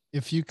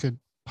 If you could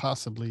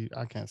possibly,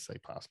 I can't say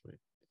possibly,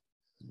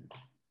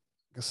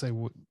 I could say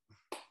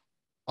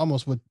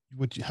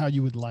how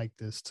you would like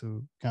this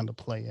to kind of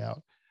play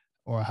out,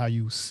 or how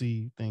you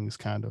see things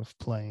kind of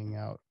playing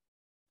out.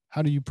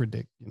 How do you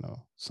predict,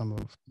 some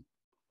of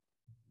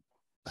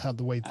how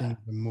the way things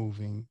are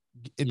moving,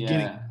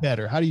 getting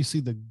better? How do you see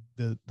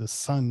the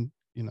sun,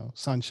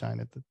 sunshine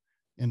at the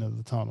end of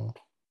the tunnel?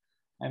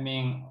 I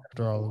mean,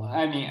 after all of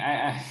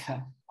I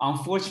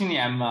unfortunately,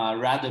 I'm a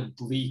rather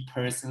bleak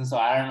person, so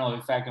I don't know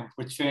if I can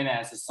portray it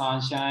as a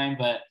sunshine.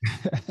 But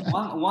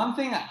one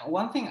thing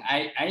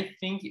I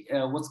think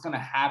what's going to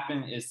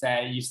happen is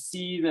that you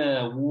see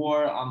the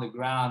war on the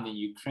ground in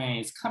Ukraine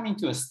is coming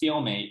to a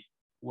stalemate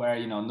where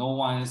no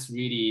one is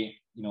really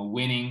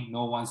winning,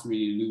 no one's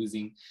really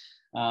losing.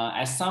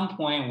 At some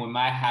point, we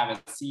might have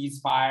a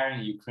ceasefire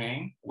in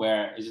Ukraine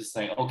where it's just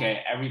like,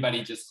 okay,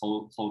 everybody just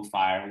hold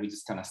fire. We're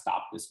just gonna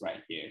stop this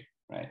right here,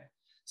 right?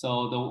 So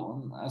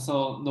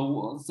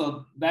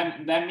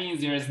that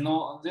means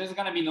there's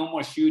gonna be no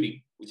more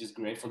shooting, which is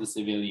great for the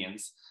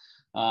civilians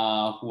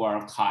who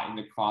are caught in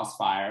the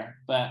crossfire.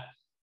 But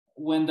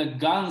when the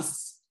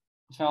guns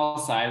fell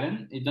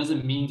silent, it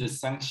doesn't mean the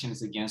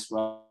sanctions against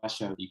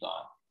Russia will be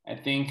gone. I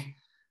think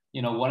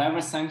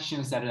whatever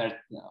sanctions that are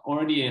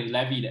already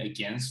levied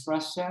against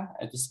Russia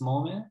at this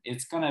moment,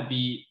 it's gonna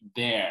be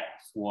there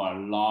for a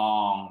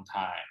long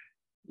time,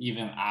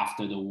 even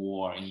after the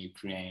war in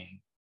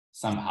Ukraine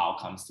somehow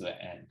comes to an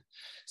end.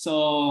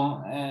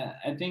 So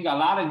I think a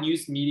lot of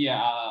news media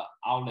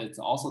outlets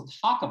also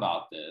talk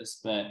about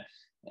this, but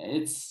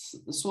it's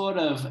sort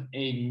of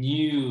a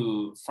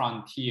new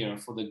frontier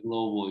for the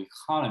global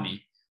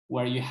economy,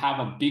 where you have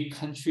a big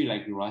country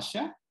like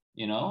Russia,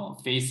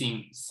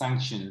 facing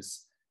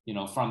sanctions,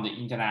 from the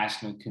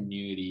international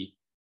community,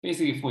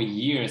 basically for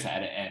years at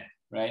the end,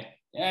 right?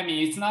 I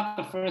mean, it's not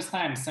the first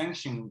time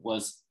sanction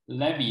was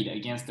levied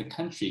against the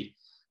country,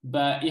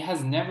 but it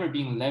has never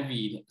been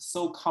levied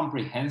so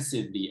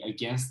comprehensively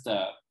against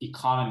the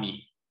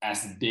economy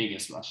as big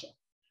as Russia,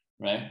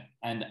 right?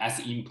 And as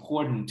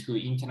important to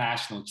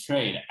international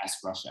trade as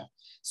Russia.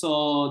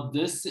 So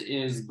this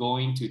is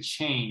going to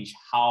change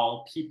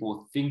how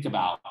people think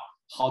about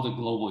how the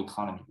global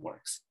economy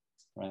works,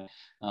 right?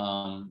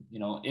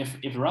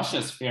 If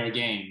Russia's fair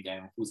game,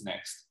 then who's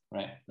next,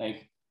 right?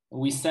 Like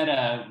we set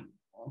a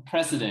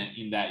precedent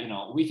in that,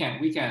 we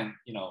can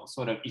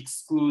sort of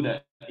exclude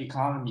an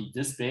economy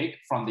this big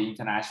from the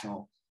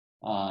international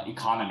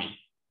economy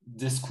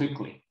this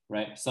quickly,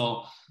 right?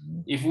 So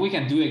if we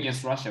can do it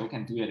against Russia, we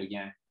can do it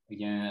again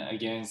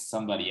against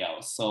somebody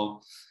else.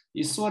 So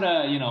it's sort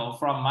of,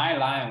 from my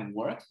line of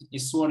work,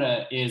 it sort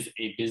of is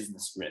a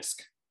business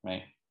risk,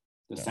 right?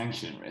 The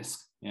sanction risk.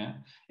 Yeah.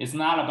 It's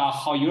not about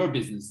how your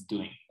business is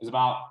doing. It's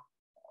about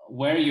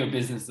where your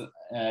business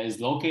is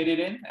located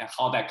in and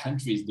how that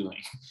country is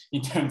doing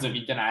in terms of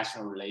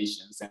international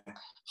relations, and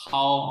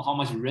how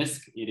much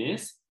risk it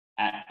is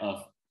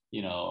of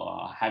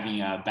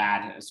having a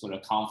bad sort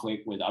of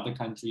conflict with other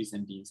countries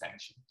and being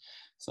sanctioned.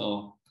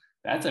 So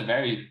that's a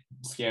very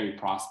scary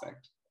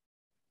prospect.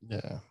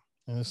 Yeah,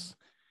 and it's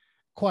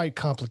quite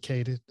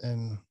complicated,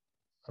 and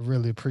I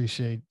really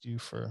appreciate you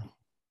for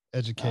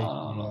educating me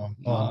on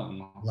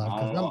a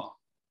lot, because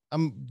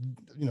I'm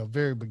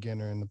very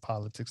beginner in the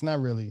politics. Not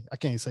really, I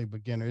can't say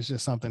beginner. It's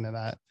just something that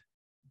I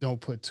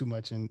don't put too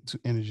much into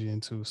energy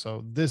into.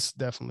 So this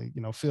definitely,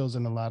 fills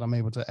in a lot. I'm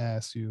able to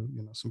ask you,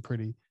 some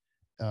pretty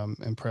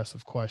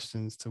impressive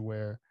questions to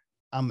where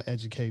I'm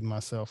educating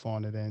myself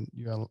on it, and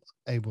you're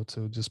able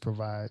to just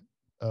provide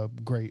a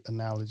great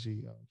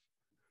analogy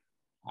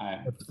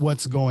of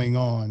what's going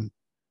on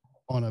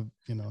a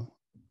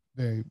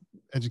very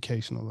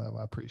educational level.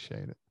 I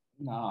appreciate it.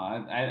 No,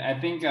 I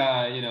think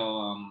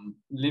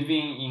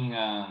living in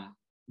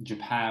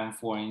Japan,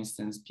 for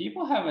instance,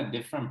 people have a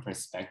different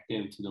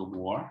perspective to the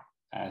war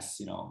as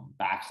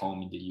back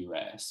home in the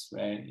U.S.,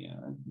 right?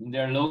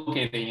 They're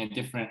located in a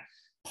different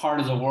part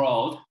of the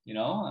world.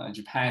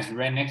 Japan is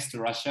right next to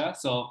Russia,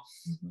 so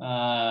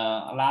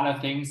a lot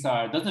of things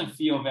doesn't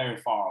feel very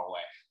far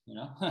away.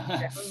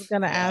 I was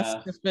gonna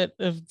ask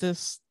if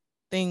this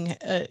thing,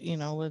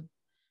 with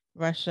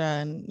Russia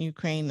and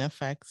Ukraine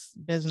affects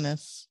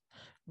business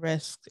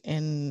risk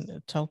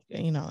in Tokyo,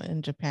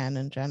 in Japan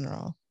in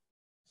general.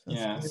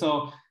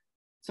 So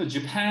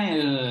Japan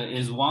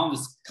is one of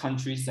the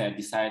countries that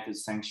decided to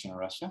sanction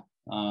Russia,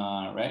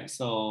 right?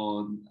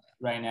 So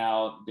right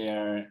now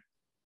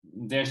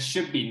there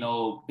should be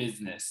no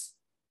business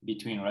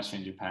between Russia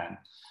and Japan.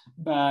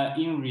 But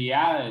in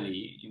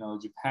reality,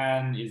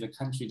 Japan is a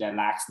country that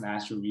lacks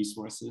natural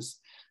resources.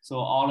 So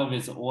all of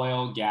its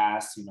oil,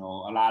 gas, a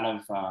lot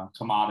of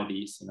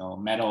commodities,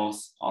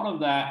 metals, all of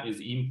that is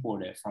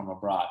imported from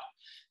abroad.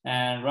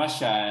 And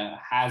Russia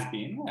has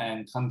been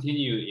and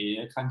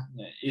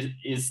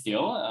is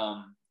still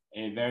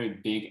a very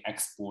big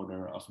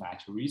exporter of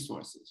natural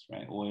resources,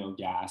 right? Oil,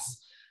 gas,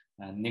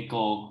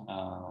 nickel,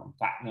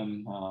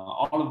 platinum,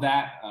 all of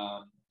that.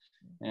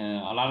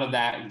 A lot of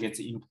that gets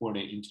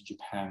imported into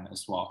Japan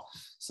as well.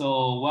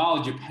 So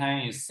while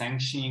Japan is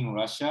sanctioning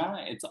Russia,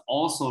 it's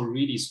also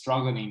really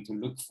struggling to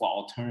look for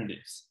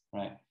alternatives,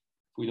 right?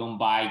 If we don't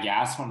buy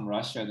gas from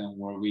Russia, then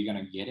where are we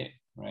going to get it,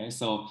 right?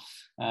 So,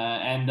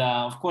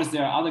 of course,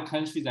 there are other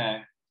countries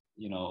that,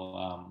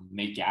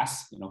 make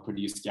gas,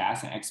 produce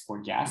gas and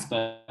export gas,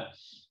 but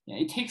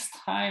it takes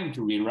time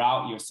to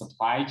reroute your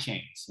supply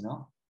chains,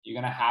 You're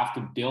going to have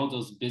to build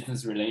those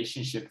business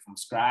relationships from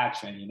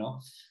scratch and,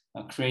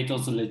 create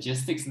those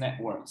logistics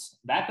networks.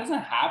 That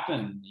doesn't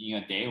happen in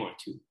a day or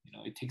two.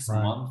 It takes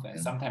months and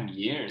sometimes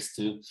years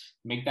to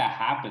make that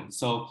happen.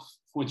 So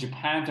for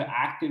Japan to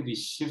actively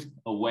shift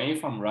away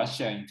from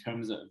Russia in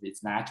terms of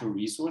its natural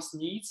resource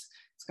needs,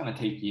 it's going to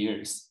take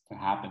years to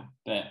happen.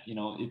 But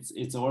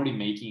it's already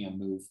making a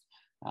move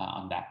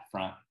on that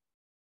front.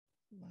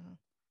 Wow.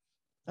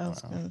 I was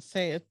going to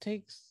say it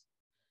takes,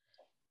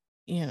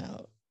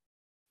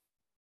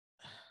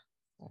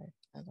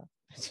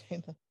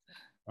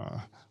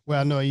 sorry,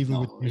 well, I know even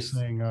with you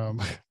saying,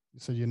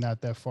 so you're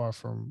not that far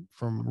from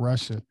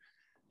Russia.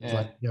 It's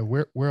like,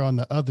 we're on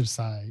the other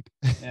side.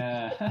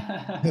 Yeah.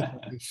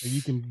 So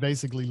you can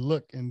basically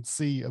look and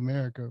see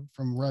America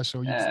from Russia,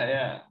 or you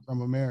can see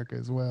from America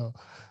as well.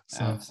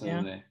 So,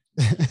 absolutely.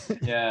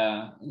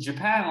 Yeah.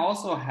 Japan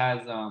also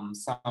has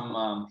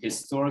some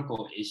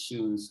historical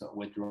issues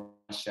with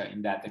Russia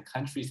in that the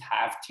countries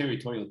have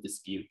territorial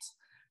disputes.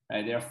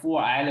 Right? There are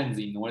 4 islands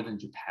in northern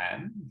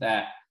Japan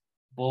that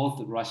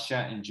both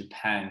Russia and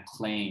Japan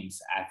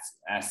claims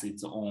as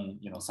its own,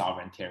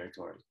 sovereign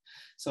territory.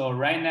 So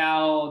right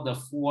now, the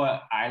 4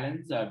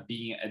 islands are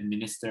being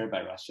administered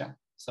by Russia.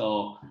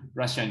 So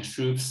Russian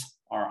troops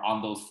are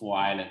on those 4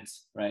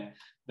 islands, right?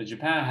 But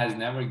Japan has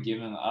never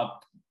given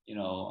up,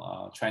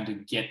 trying to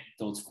get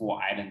those 4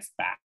 islands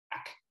back,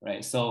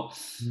 right? So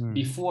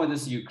before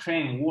this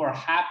Ukraine war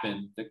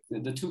happened,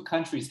 the 2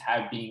 countries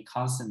have been in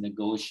constant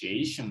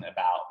negotiation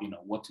about,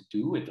 what to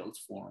do with those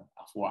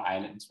four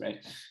islands, right?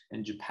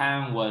 And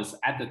Japan was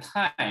at the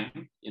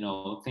time,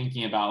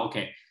 thinking about,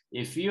 okay,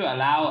 if you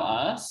allow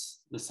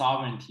us the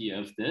sovereignty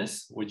of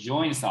this or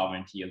joint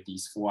sovereignty of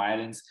these 4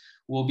 islands,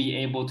 we'll be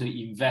able to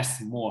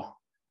invest more,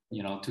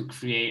 to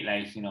create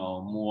like,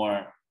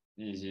 more,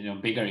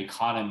 bigger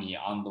economy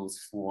on those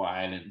 4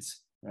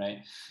 islands, right?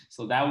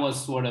 So that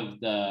was sort of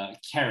the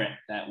carrot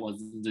that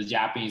was the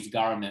Japanese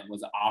government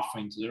was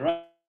offering to the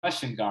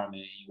Russian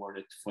government in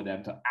order for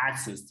them to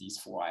access these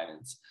 4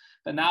 islands.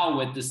 But now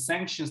with the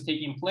sanctions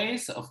taking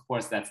place, of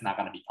course, that's not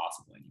going to be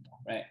possible anymore,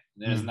 right?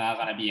 There's not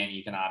going to be any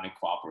economic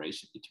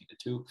cooperation between the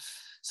 2.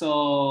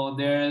 So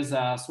there's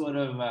a sort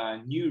of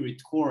a new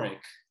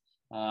rhetoric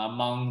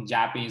among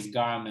Japanese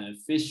government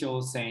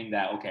officials saying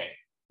that, okay,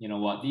 you know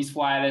what, these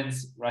 4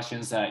 islands,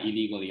 Russians are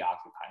illegally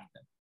occupying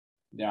them.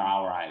 They're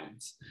our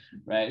islands,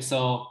 right?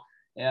 So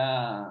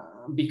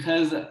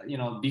because,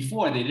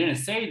 before they didn't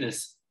say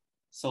this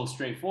so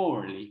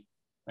straightforwardly,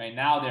 right?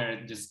 Now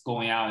they're just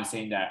going out and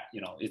saying that,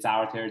 it's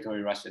our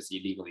territory, Russia's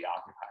illegally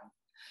occupying,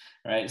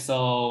 right?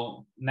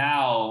 So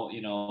now,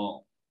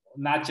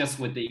 not just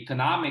with the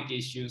economic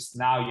issues,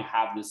 now you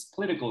have this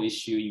political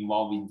issue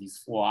involving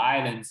these 4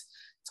 islands.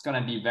 It's going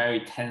to be very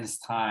tense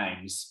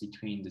times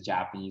between the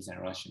Japanese and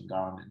Russian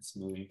governments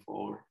moving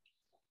forward.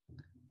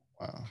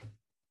 Wow.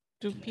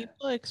 Do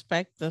people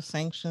expect the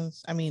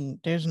sanctions? I mean,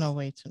 there's no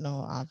way to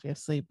know,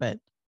 obviously, but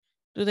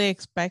do they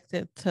expect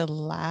it to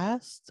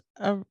last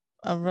a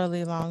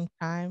really long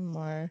time?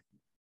 Or,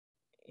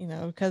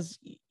 because,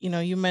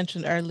 you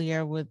mentioned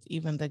earlier with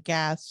even the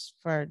gas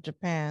for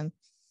Japan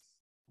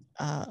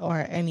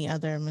or any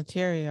other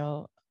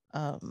material,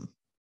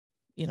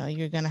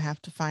 you're going to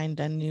have to find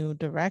a new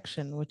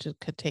direction, which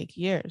could take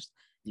years.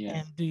 Yeah.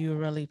 And do you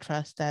really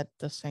trust that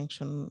the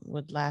sanction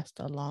would last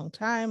a long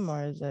time,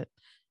 or is it,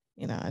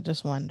 I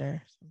just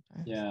wonder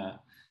sometimes. Yeah.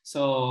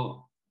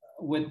 So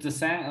with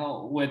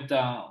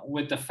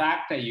the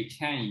fact that you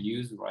can't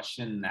use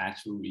Russian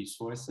natural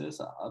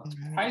resources,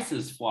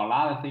 prices for a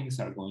lot of things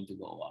are going to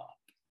go up,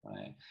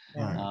 right?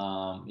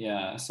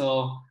 Yeah.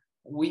 So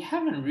we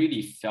haven't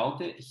really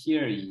felt it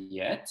here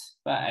yet,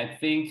 but I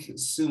think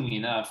soon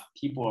enough,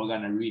 people are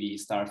gonna really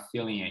start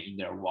feeling it in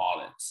their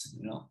wallets.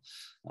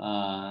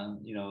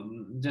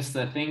 Just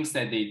the things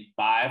that they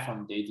buy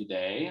from day to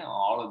day,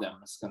 all of them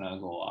is gonna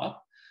go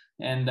up.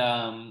 And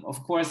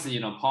of course,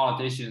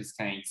 politicians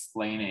can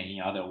explain it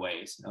in other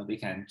ways. They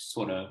can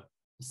sort of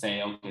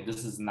say, okay,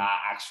 this is not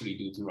actually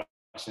due to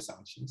Russia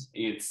sanctions.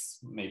 It's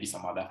maybe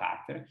some other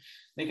factor.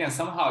 They can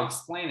somehow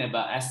explain it,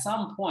 but at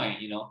some point,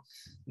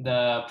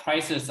 the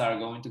prices are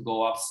going to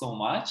go up so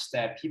much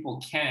that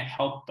people can't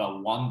help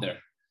but wonder,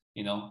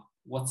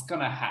 what's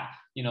gonna happen?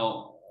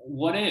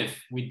 What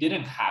if we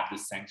didn't have the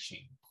sanction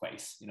in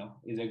place?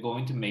 Is it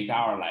going to make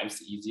our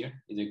lives easier?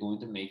 Is it going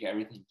to make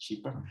everything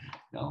cheaper?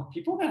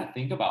 People are gonna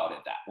think about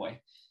it that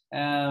way.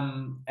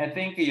 I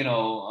think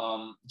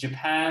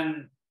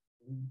Japan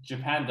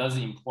does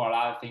import a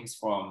lot of things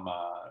from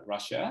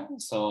Russia,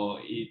 so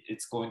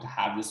it's going to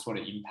have this sort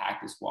of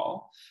impact as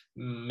well.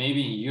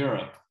 Maybe in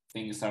Europe,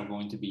 things are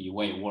going to be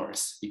way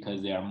worse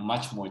because they are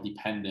much more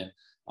dependent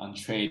on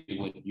trade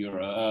with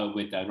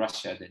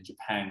Russia than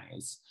Japan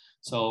is.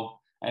 So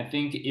I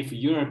think if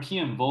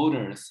European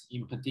voters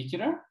in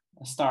particular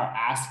start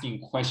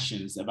asking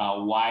questions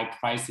about why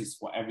prices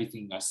for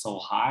everything are so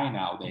high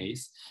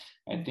nowadays,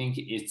 I think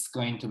it's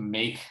going to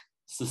make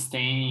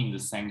sustaining the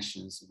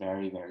sanctions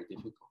very, very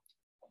difficult.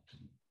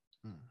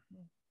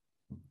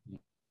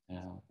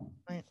 Yeah.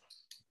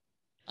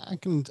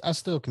 I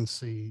still can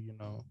see,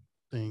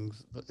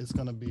 things. It's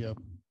going to be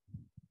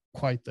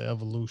quite the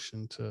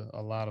evolution to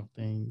a lot of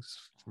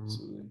things, from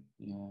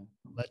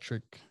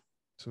electric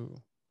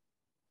to,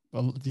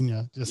 a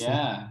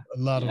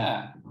lot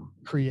of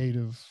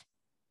creative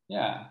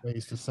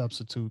ways to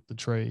substitute the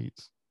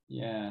trades.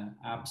 Yeah,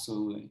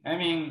 absolutely. I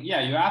mean,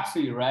 yeah, you're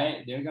absolutely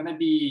right. They're going to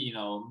be,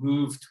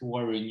 moved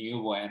toward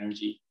renewable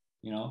energy,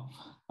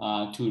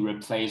 to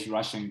replace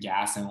Russian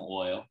gas and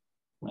oil,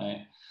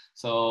 right?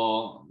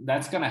 So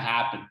that's going to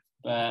happen.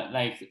 But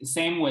like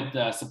same with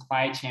the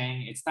supply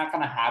chain, it's not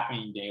going to happen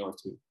in a day or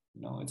two.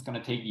 It's going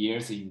to take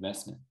years of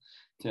investment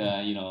to,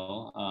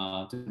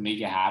 to make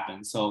it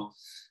happen. So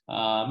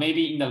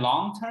maybe in the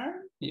long term,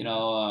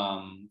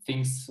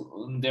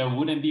 there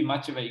wouldn't be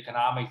much of an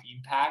economic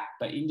impact,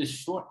 but in the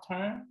short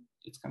term,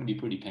 it's going to be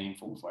pretty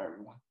painful for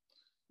everyone.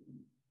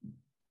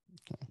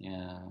 Okay.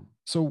 Yeah.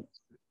 So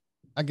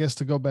I guess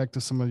to go back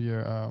to some of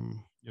your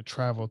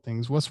travel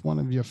things, what's one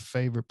of your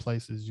favorite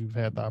places you've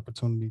had the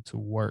opportunity to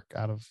work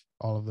out of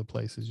all of the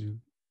places you've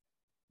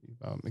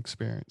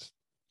experienced?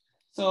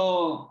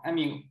 So, I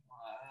mean,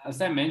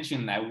 as I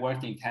mentioned, I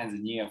worked in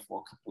Tanzania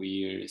for a couple of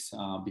years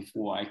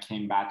before I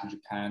came back to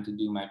Japan to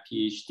do my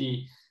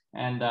PhD.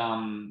 And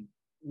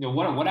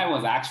what I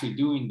was actually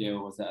doing there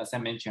was, as I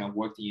mentioned, I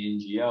worked in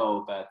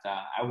NGO, but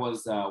I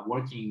was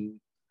working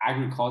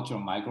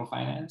agricultural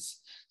microfinance.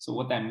 So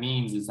what that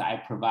means is I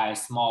provide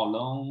small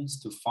loans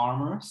to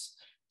farmers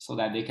so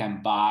that they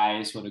can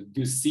buy sort of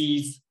good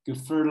seeds,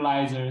 good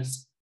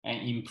fertilizers,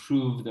 and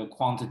improve the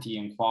quantity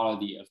and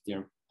quality of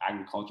their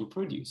agricultural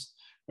produce,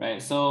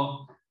 right?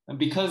 So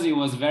because it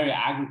was very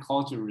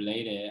agriculture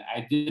related,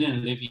 I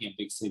didn't live in a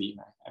big city.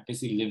 I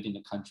basically lived in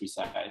the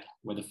countryside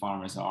where the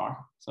farmers are.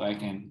 So I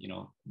can,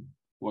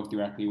 work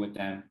directly with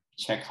them,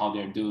 check how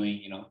they're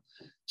doing,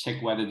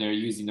 check whether they're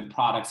using the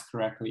products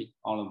correctly,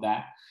 all of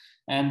that.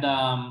 And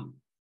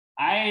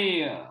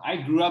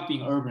I grew up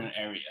in urban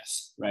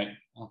areas, right?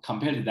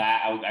 Compared to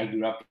that, I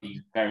grew up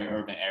in very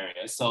urban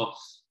areas. So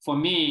for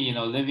me,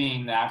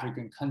 living in the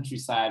African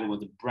countryside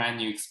was a brand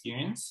new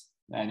experience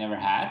that I never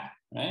had,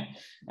 right?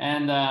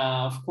 And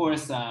of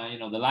course,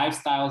 the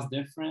lifestyle is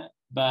different.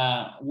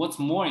 But what's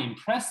more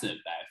impressive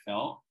that I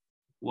felt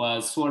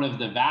was sort of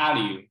the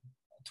value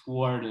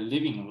toward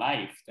living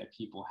life that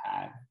people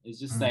had. It's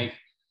just like,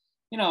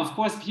 of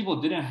course,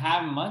 people didn't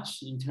have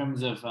much in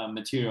terms of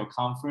material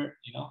comfort,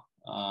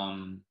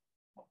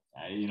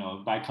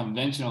 by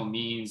conventional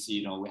means,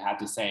 we have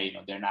to say,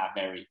 they're not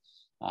very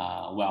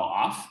well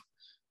off.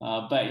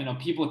 But,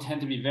 people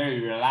tend to be very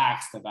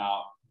relaxed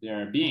about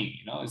their being,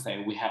 it's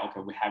like we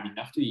have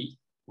enough to eat.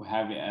 We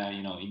have,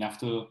 enough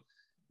to,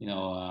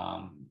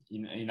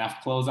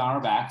 enough clothes on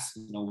our backs.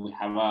 We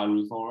have a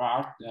roof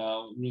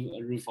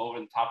over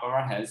the top of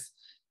our heads.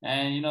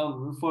 And,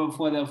 for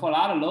a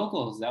lot of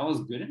locals, that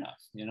was good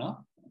enough,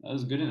 that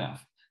was good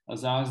enough.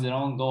 As long as they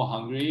don't go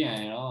hungry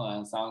and,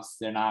 as long as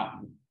they're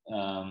not,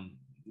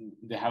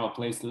 they have a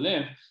place to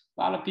live.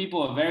 A lot of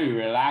people are very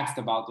relaxed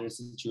about their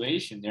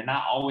situation. They're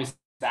not always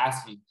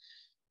asking,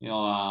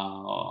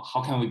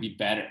 how can we be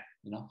better?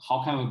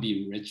 How can we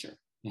be richer?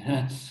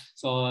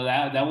 So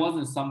that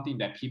wasn't something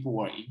that people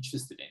were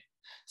interested in.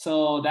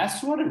 So that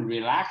sort of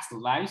relaxed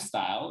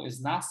lifestyle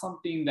is not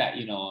something that,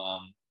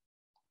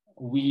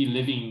 we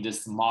living in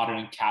this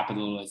modern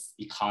capitalist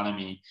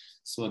economy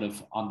sort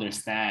of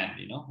understand,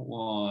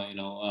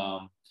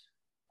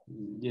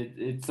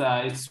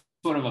 it's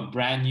sort of a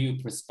brand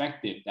new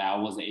perspective that I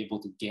was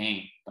able to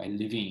gain by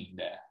living in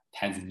the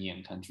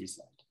Tanzanian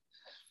countryside.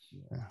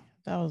 Yeah,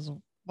 that was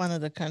one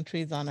of the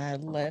countries on our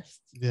list.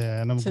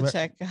 Yeah, and I'm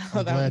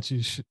glad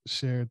you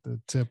shared the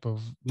tip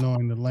of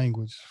knowing the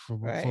language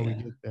before we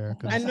get there.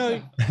 I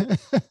know.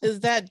 Is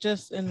that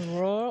just in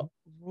rural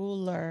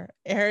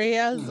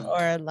areas,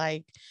 or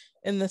like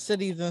in the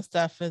cities and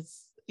stuff?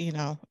 Is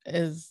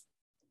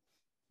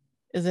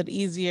it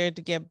easier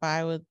to get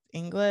by with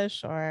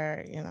English,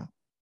 or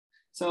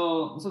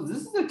So this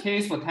is the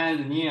case for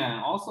Tanzania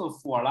and also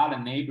for a lot of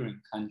neighboring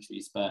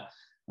countries, but.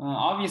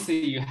 Obviously,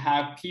 you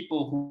have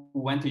people who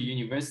went to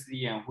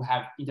university and who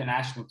have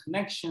international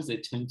connections. They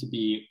tend to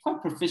be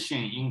quite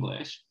proficient in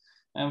English.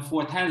 And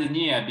for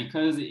Tanzania,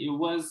 because it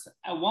was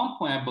at one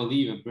point, I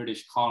believe, a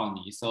British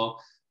colony, so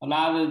a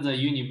lot of the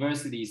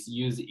universities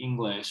use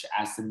English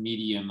as a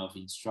medium of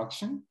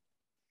instruction.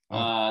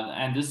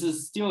 And this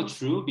is still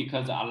true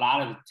because a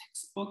lot of the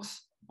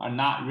textbooks are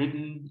not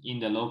written in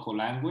the local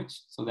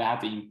language, so they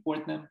have to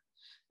import them.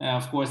 And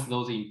of course,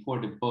 those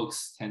imported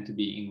books tend to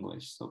be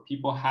English. So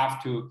people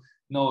have to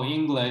know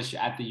English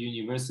at the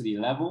university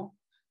level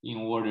in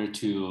order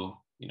to,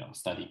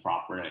 study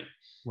properly.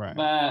 Right.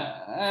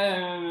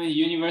 But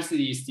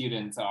university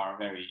students are a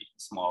very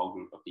small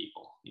group of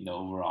people in the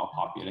overall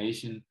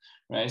population,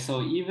 right?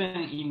 So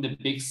even in the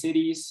big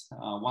cities,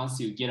 once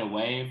you get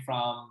away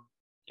from,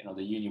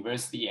 the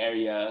university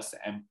areas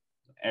and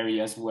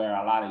areas where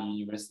a lot of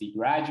university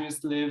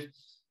graduates live,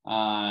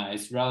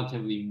 it's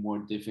relatively more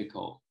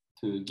difficult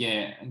to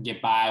get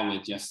by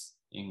with just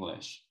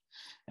English.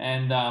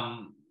 And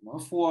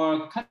for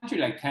a country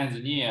like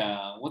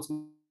Tanzania, what's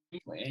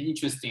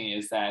interesting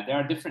is that there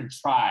are different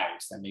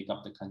tribes that make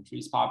up the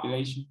country's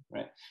population,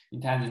 right? In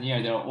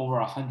Tanzania, there are over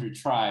 100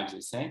 tribes, they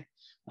say.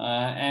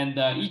 And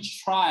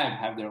each tribe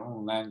have their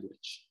own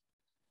language.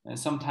 And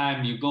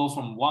sometimes you go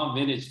from one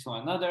village to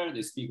another,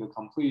 they speak a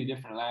completely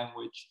different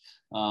language.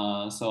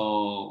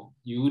 So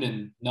you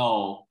wouldn't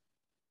know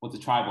what the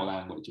tribal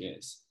language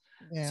is.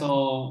 Yeah.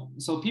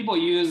 So people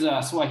use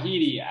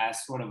Swahili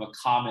as sort of a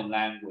common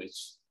language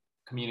to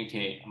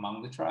communicate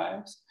among the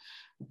tribes,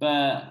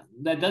 but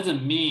that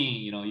doesn't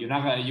mean you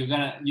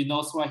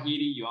know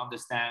Swahili, you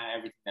understand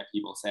everything that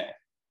people say.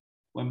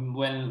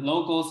 When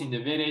locals in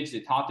the village,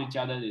 they talk to each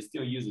other, they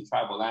still use the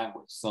tribal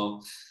language.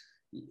 So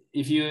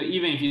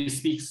even if you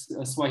speak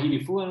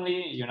Swahili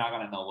fluently, you're not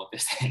gonna know what they're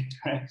saying,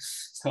 right?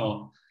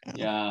 So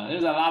yeah,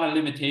 there's a lot of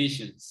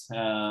limitations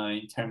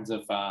in terms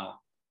of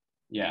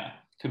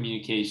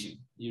communication.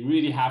 You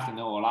really have to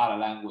know a lot of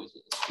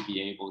languages to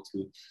be able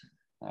to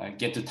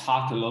get to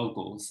talk to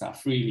locals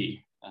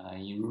freely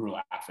in rural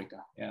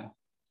Africa.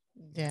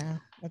 Yeah,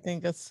 I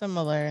think it's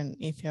similar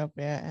in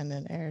Ethiopia and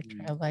in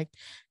Eritrea. Like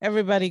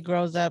everybody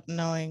grows up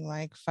knowing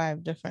like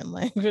 5 different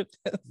languages.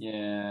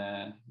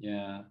 Yeah.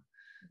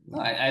 No,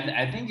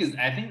 I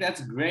think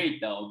that's great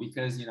though,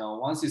 because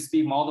once you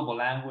speak multiple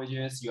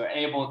languages, you're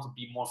able to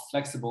be more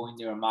flexible in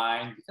your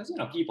mind, because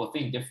people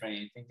think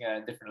differently, think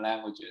different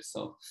languages,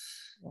 so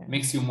it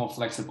makes you more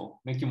flexible,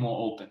 make you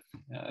more open.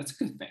 Yeah, that's a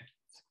good thing.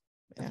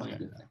 Definitely a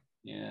good thing.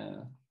 Yeah.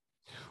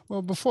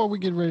 Well, before we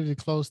get ready to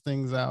close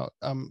things out,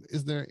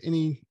 is there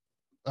any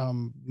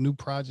new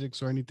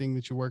projects or anything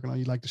that you're working on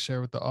you'd like to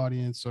share with the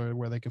audience, or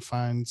where they can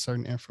find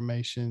certain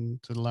information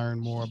to learn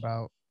more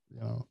about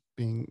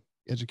being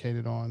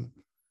educated on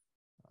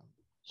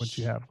what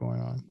you have going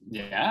on?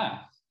 Yeah.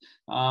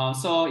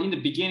 So in the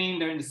beginning,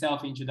 during the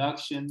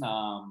self-introduction,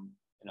 I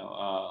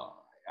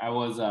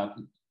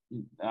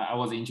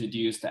was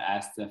introduced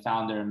as the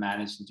founder and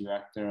managing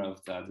director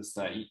of this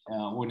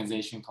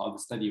organization called the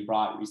Study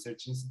Abroad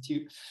Research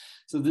Institute.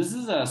 So this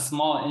is a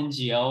small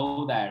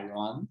NGO that I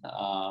run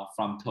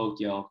from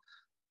Tokyo,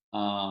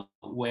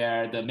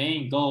 where the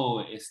main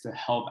goal is to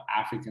help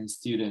African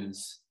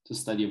students to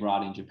study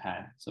abroad in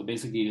Japan. So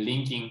basically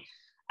linking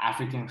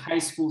African high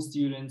school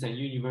students and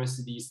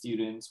university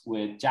students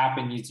with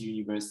Japanese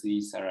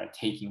universities that are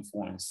taking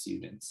foreign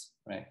students,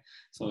 right?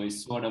 So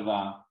it's sort of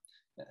a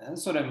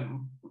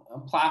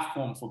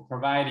platform for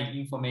providing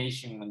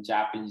information on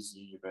Japanese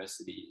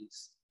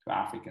universities to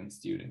African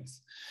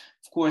students.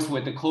 Of course,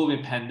 with the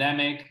COVID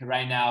pandemic,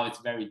 right now it's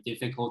very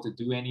difficult to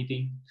do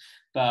anything.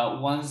 But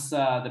once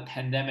the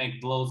pandemic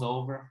blows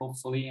over,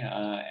 hopefully,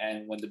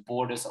 and when the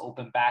borders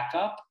open back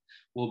up,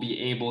 we'll be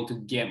able to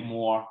get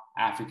more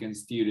African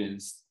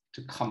students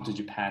to come to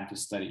Japan to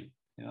study.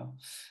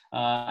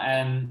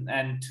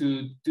 And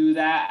to do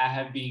that, I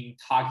have been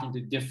talking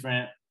to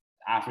different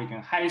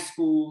African high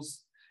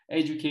schools,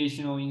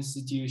 educational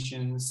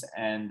institutions,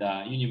 and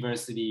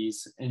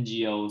universities,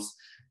 NGOs,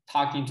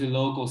 talking to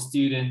local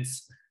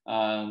students,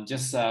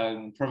 just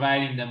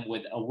providing them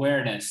with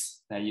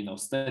awareness that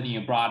studying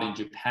abroad in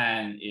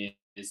Japan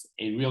is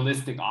a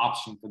realistic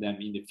option for them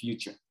in the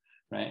future,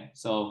 right?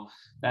 So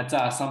that's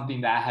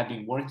something that I have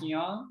been working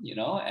on,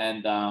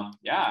 and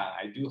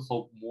I do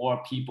hope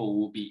more people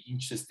will be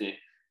interested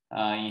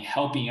in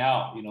helping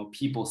out,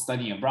 people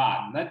studying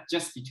abroad, not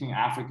just between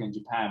Africa and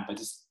Japan, but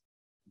just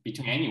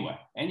between anywhere,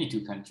 any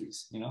two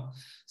countries.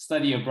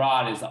 Study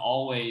abroad is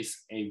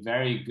always a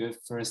very good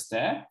first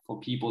step for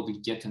people to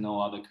get to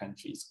know other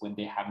countries when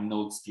they have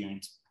no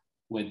experience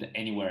with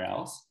anywhere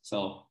else.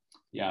 So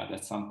yeah,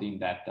 that's something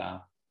that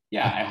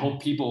I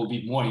hope people will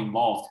be more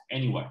involved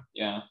anywhere.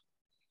 Yeah.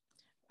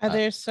 Are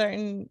there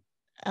certain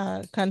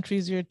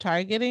countries you're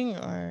targeting,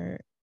 or?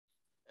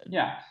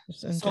 Yeah.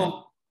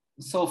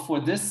 So for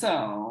this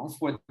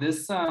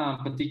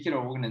particular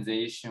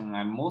organization,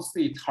 I'm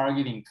mostly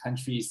targeting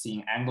countries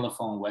in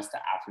Anglophone West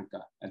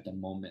Africa at the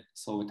moment.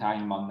 So we're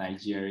talking about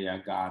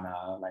Nigeria,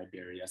 Ghana,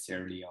 Liberia,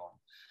 Sierra Leone,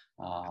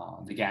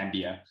 the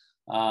Gambia.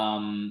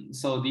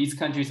 So these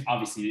countries,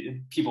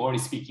 obviously, people already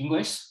speak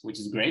English, which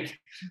is great.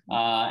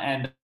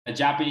 And the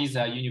Japanese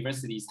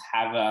universities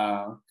have,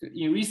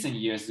 in recent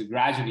years,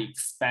 gradually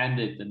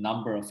expanded the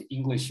number of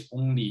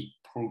English-only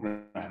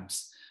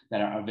programs that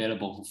are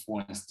available for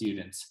foreign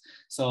students.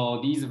 So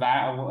these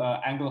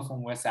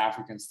Anglophone West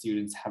African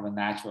students have a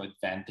natural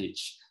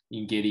advantage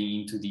in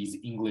getting into these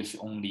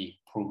English-only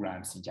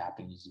programs in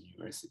Japanese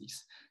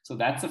universities. So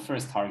that's the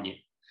first target.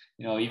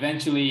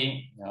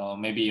 Eventually,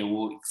 maybe it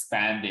will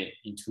expand it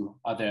into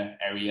other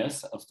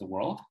areas of the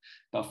world.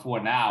 But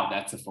for now,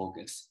 that's the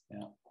focus.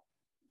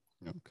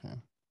 Okay.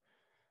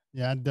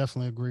 Yeah, I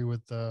definitely agree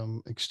with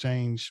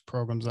exchange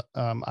programs.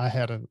 I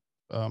had an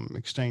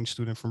exchange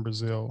student from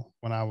Brazil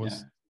when I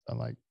was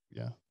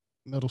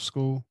middle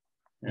school.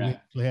 Yeah. We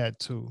actually had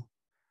two,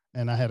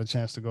 and I had a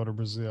chance to go to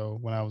Brazil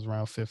when I was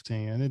around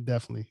 15, and it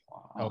definitely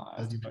helped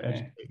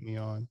educate me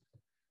on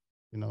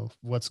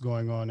what's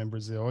going on in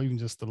Brazil, or even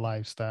just the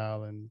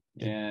lifestyle. And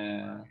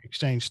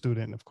exchange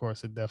student, of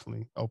course, it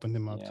definitely opened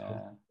him up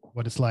to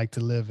what it's like to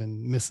live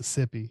in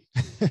Mississippi.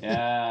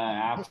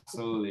 Yeah,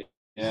 absolutely.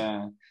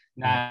 Yeah.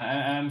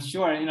 Now, I'm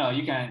sure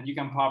you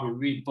can probably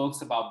read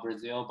books about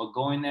Brazil, but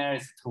going there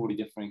is a totally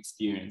different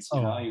experience.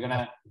 You're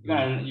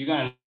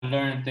gonna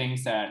learn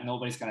things that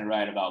nobody's gonna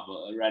write about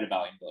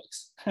in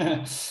books.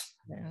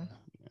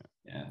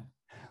 Yeah.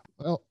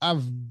 Well,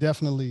 I've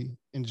definitely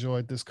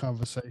enjoyed this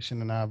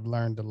conversation, and I've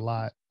learned a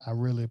lot. I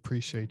really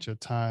appreciate your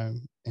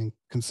time and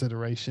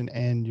consideration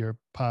and your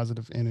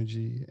positive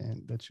energy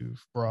and that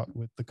you've brought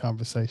with the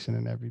conversation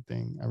and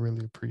everything. I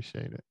really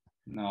appreciate it.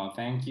 No,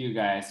 thank you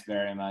guys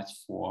very much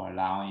for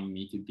allowing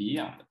me to be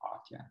on the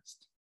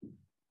podcast.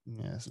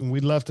 Yes, and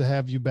we'd love to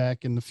have you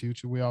back in the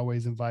future. We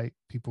always invite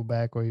people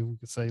back, or we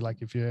could say,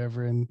 like, if you're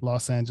ever in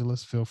Los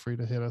Angeles, feel free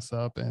to hit us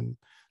up and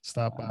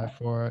stop by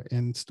for an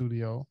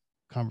in-studio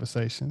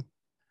conversation.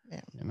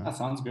 Yeah, that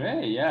sounds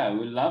great. Yeah,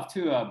 we'd love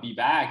to be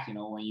back,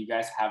 when you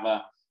guys have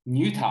a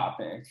new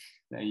topic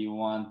that you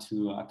want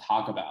to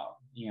talk about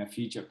in a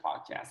future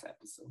podcast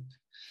episode.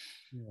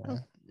 Yeah.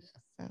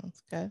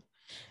 Sounds good.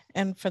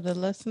 And for the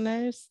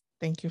listeners,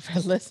 thank you for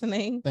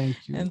listening.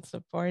 Thank you. And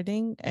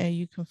supporting.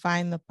 You can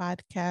find the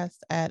podcast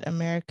at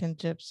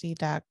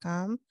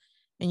americangypsy.com.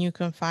 And you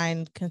can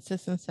find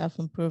Consistent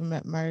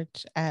Self-Improvement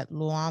merch at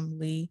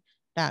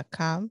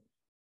luamlee.com.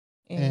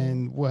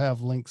 And we'll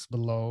have links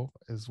below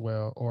as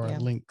well, or Yeah.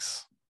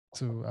 links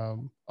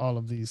to all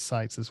of these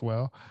sites as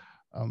well.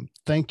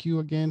 Thank you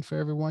again for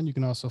everyone. You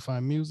can also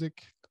find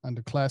music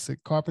under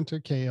Classic Carpenter,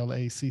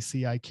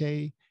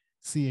 KLACCIK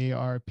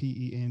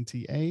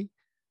CARPENTA,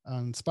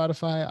 on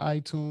Spotify,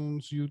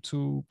 iTunes,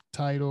 YouTube,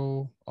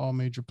 Tidal, all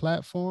major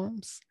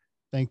platforms.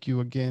 Thank you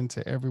again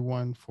to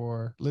everyone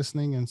for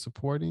listening and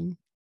supporting.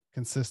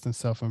 Consistent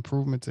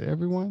self-improvement to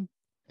everyone,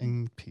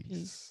 and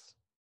peace.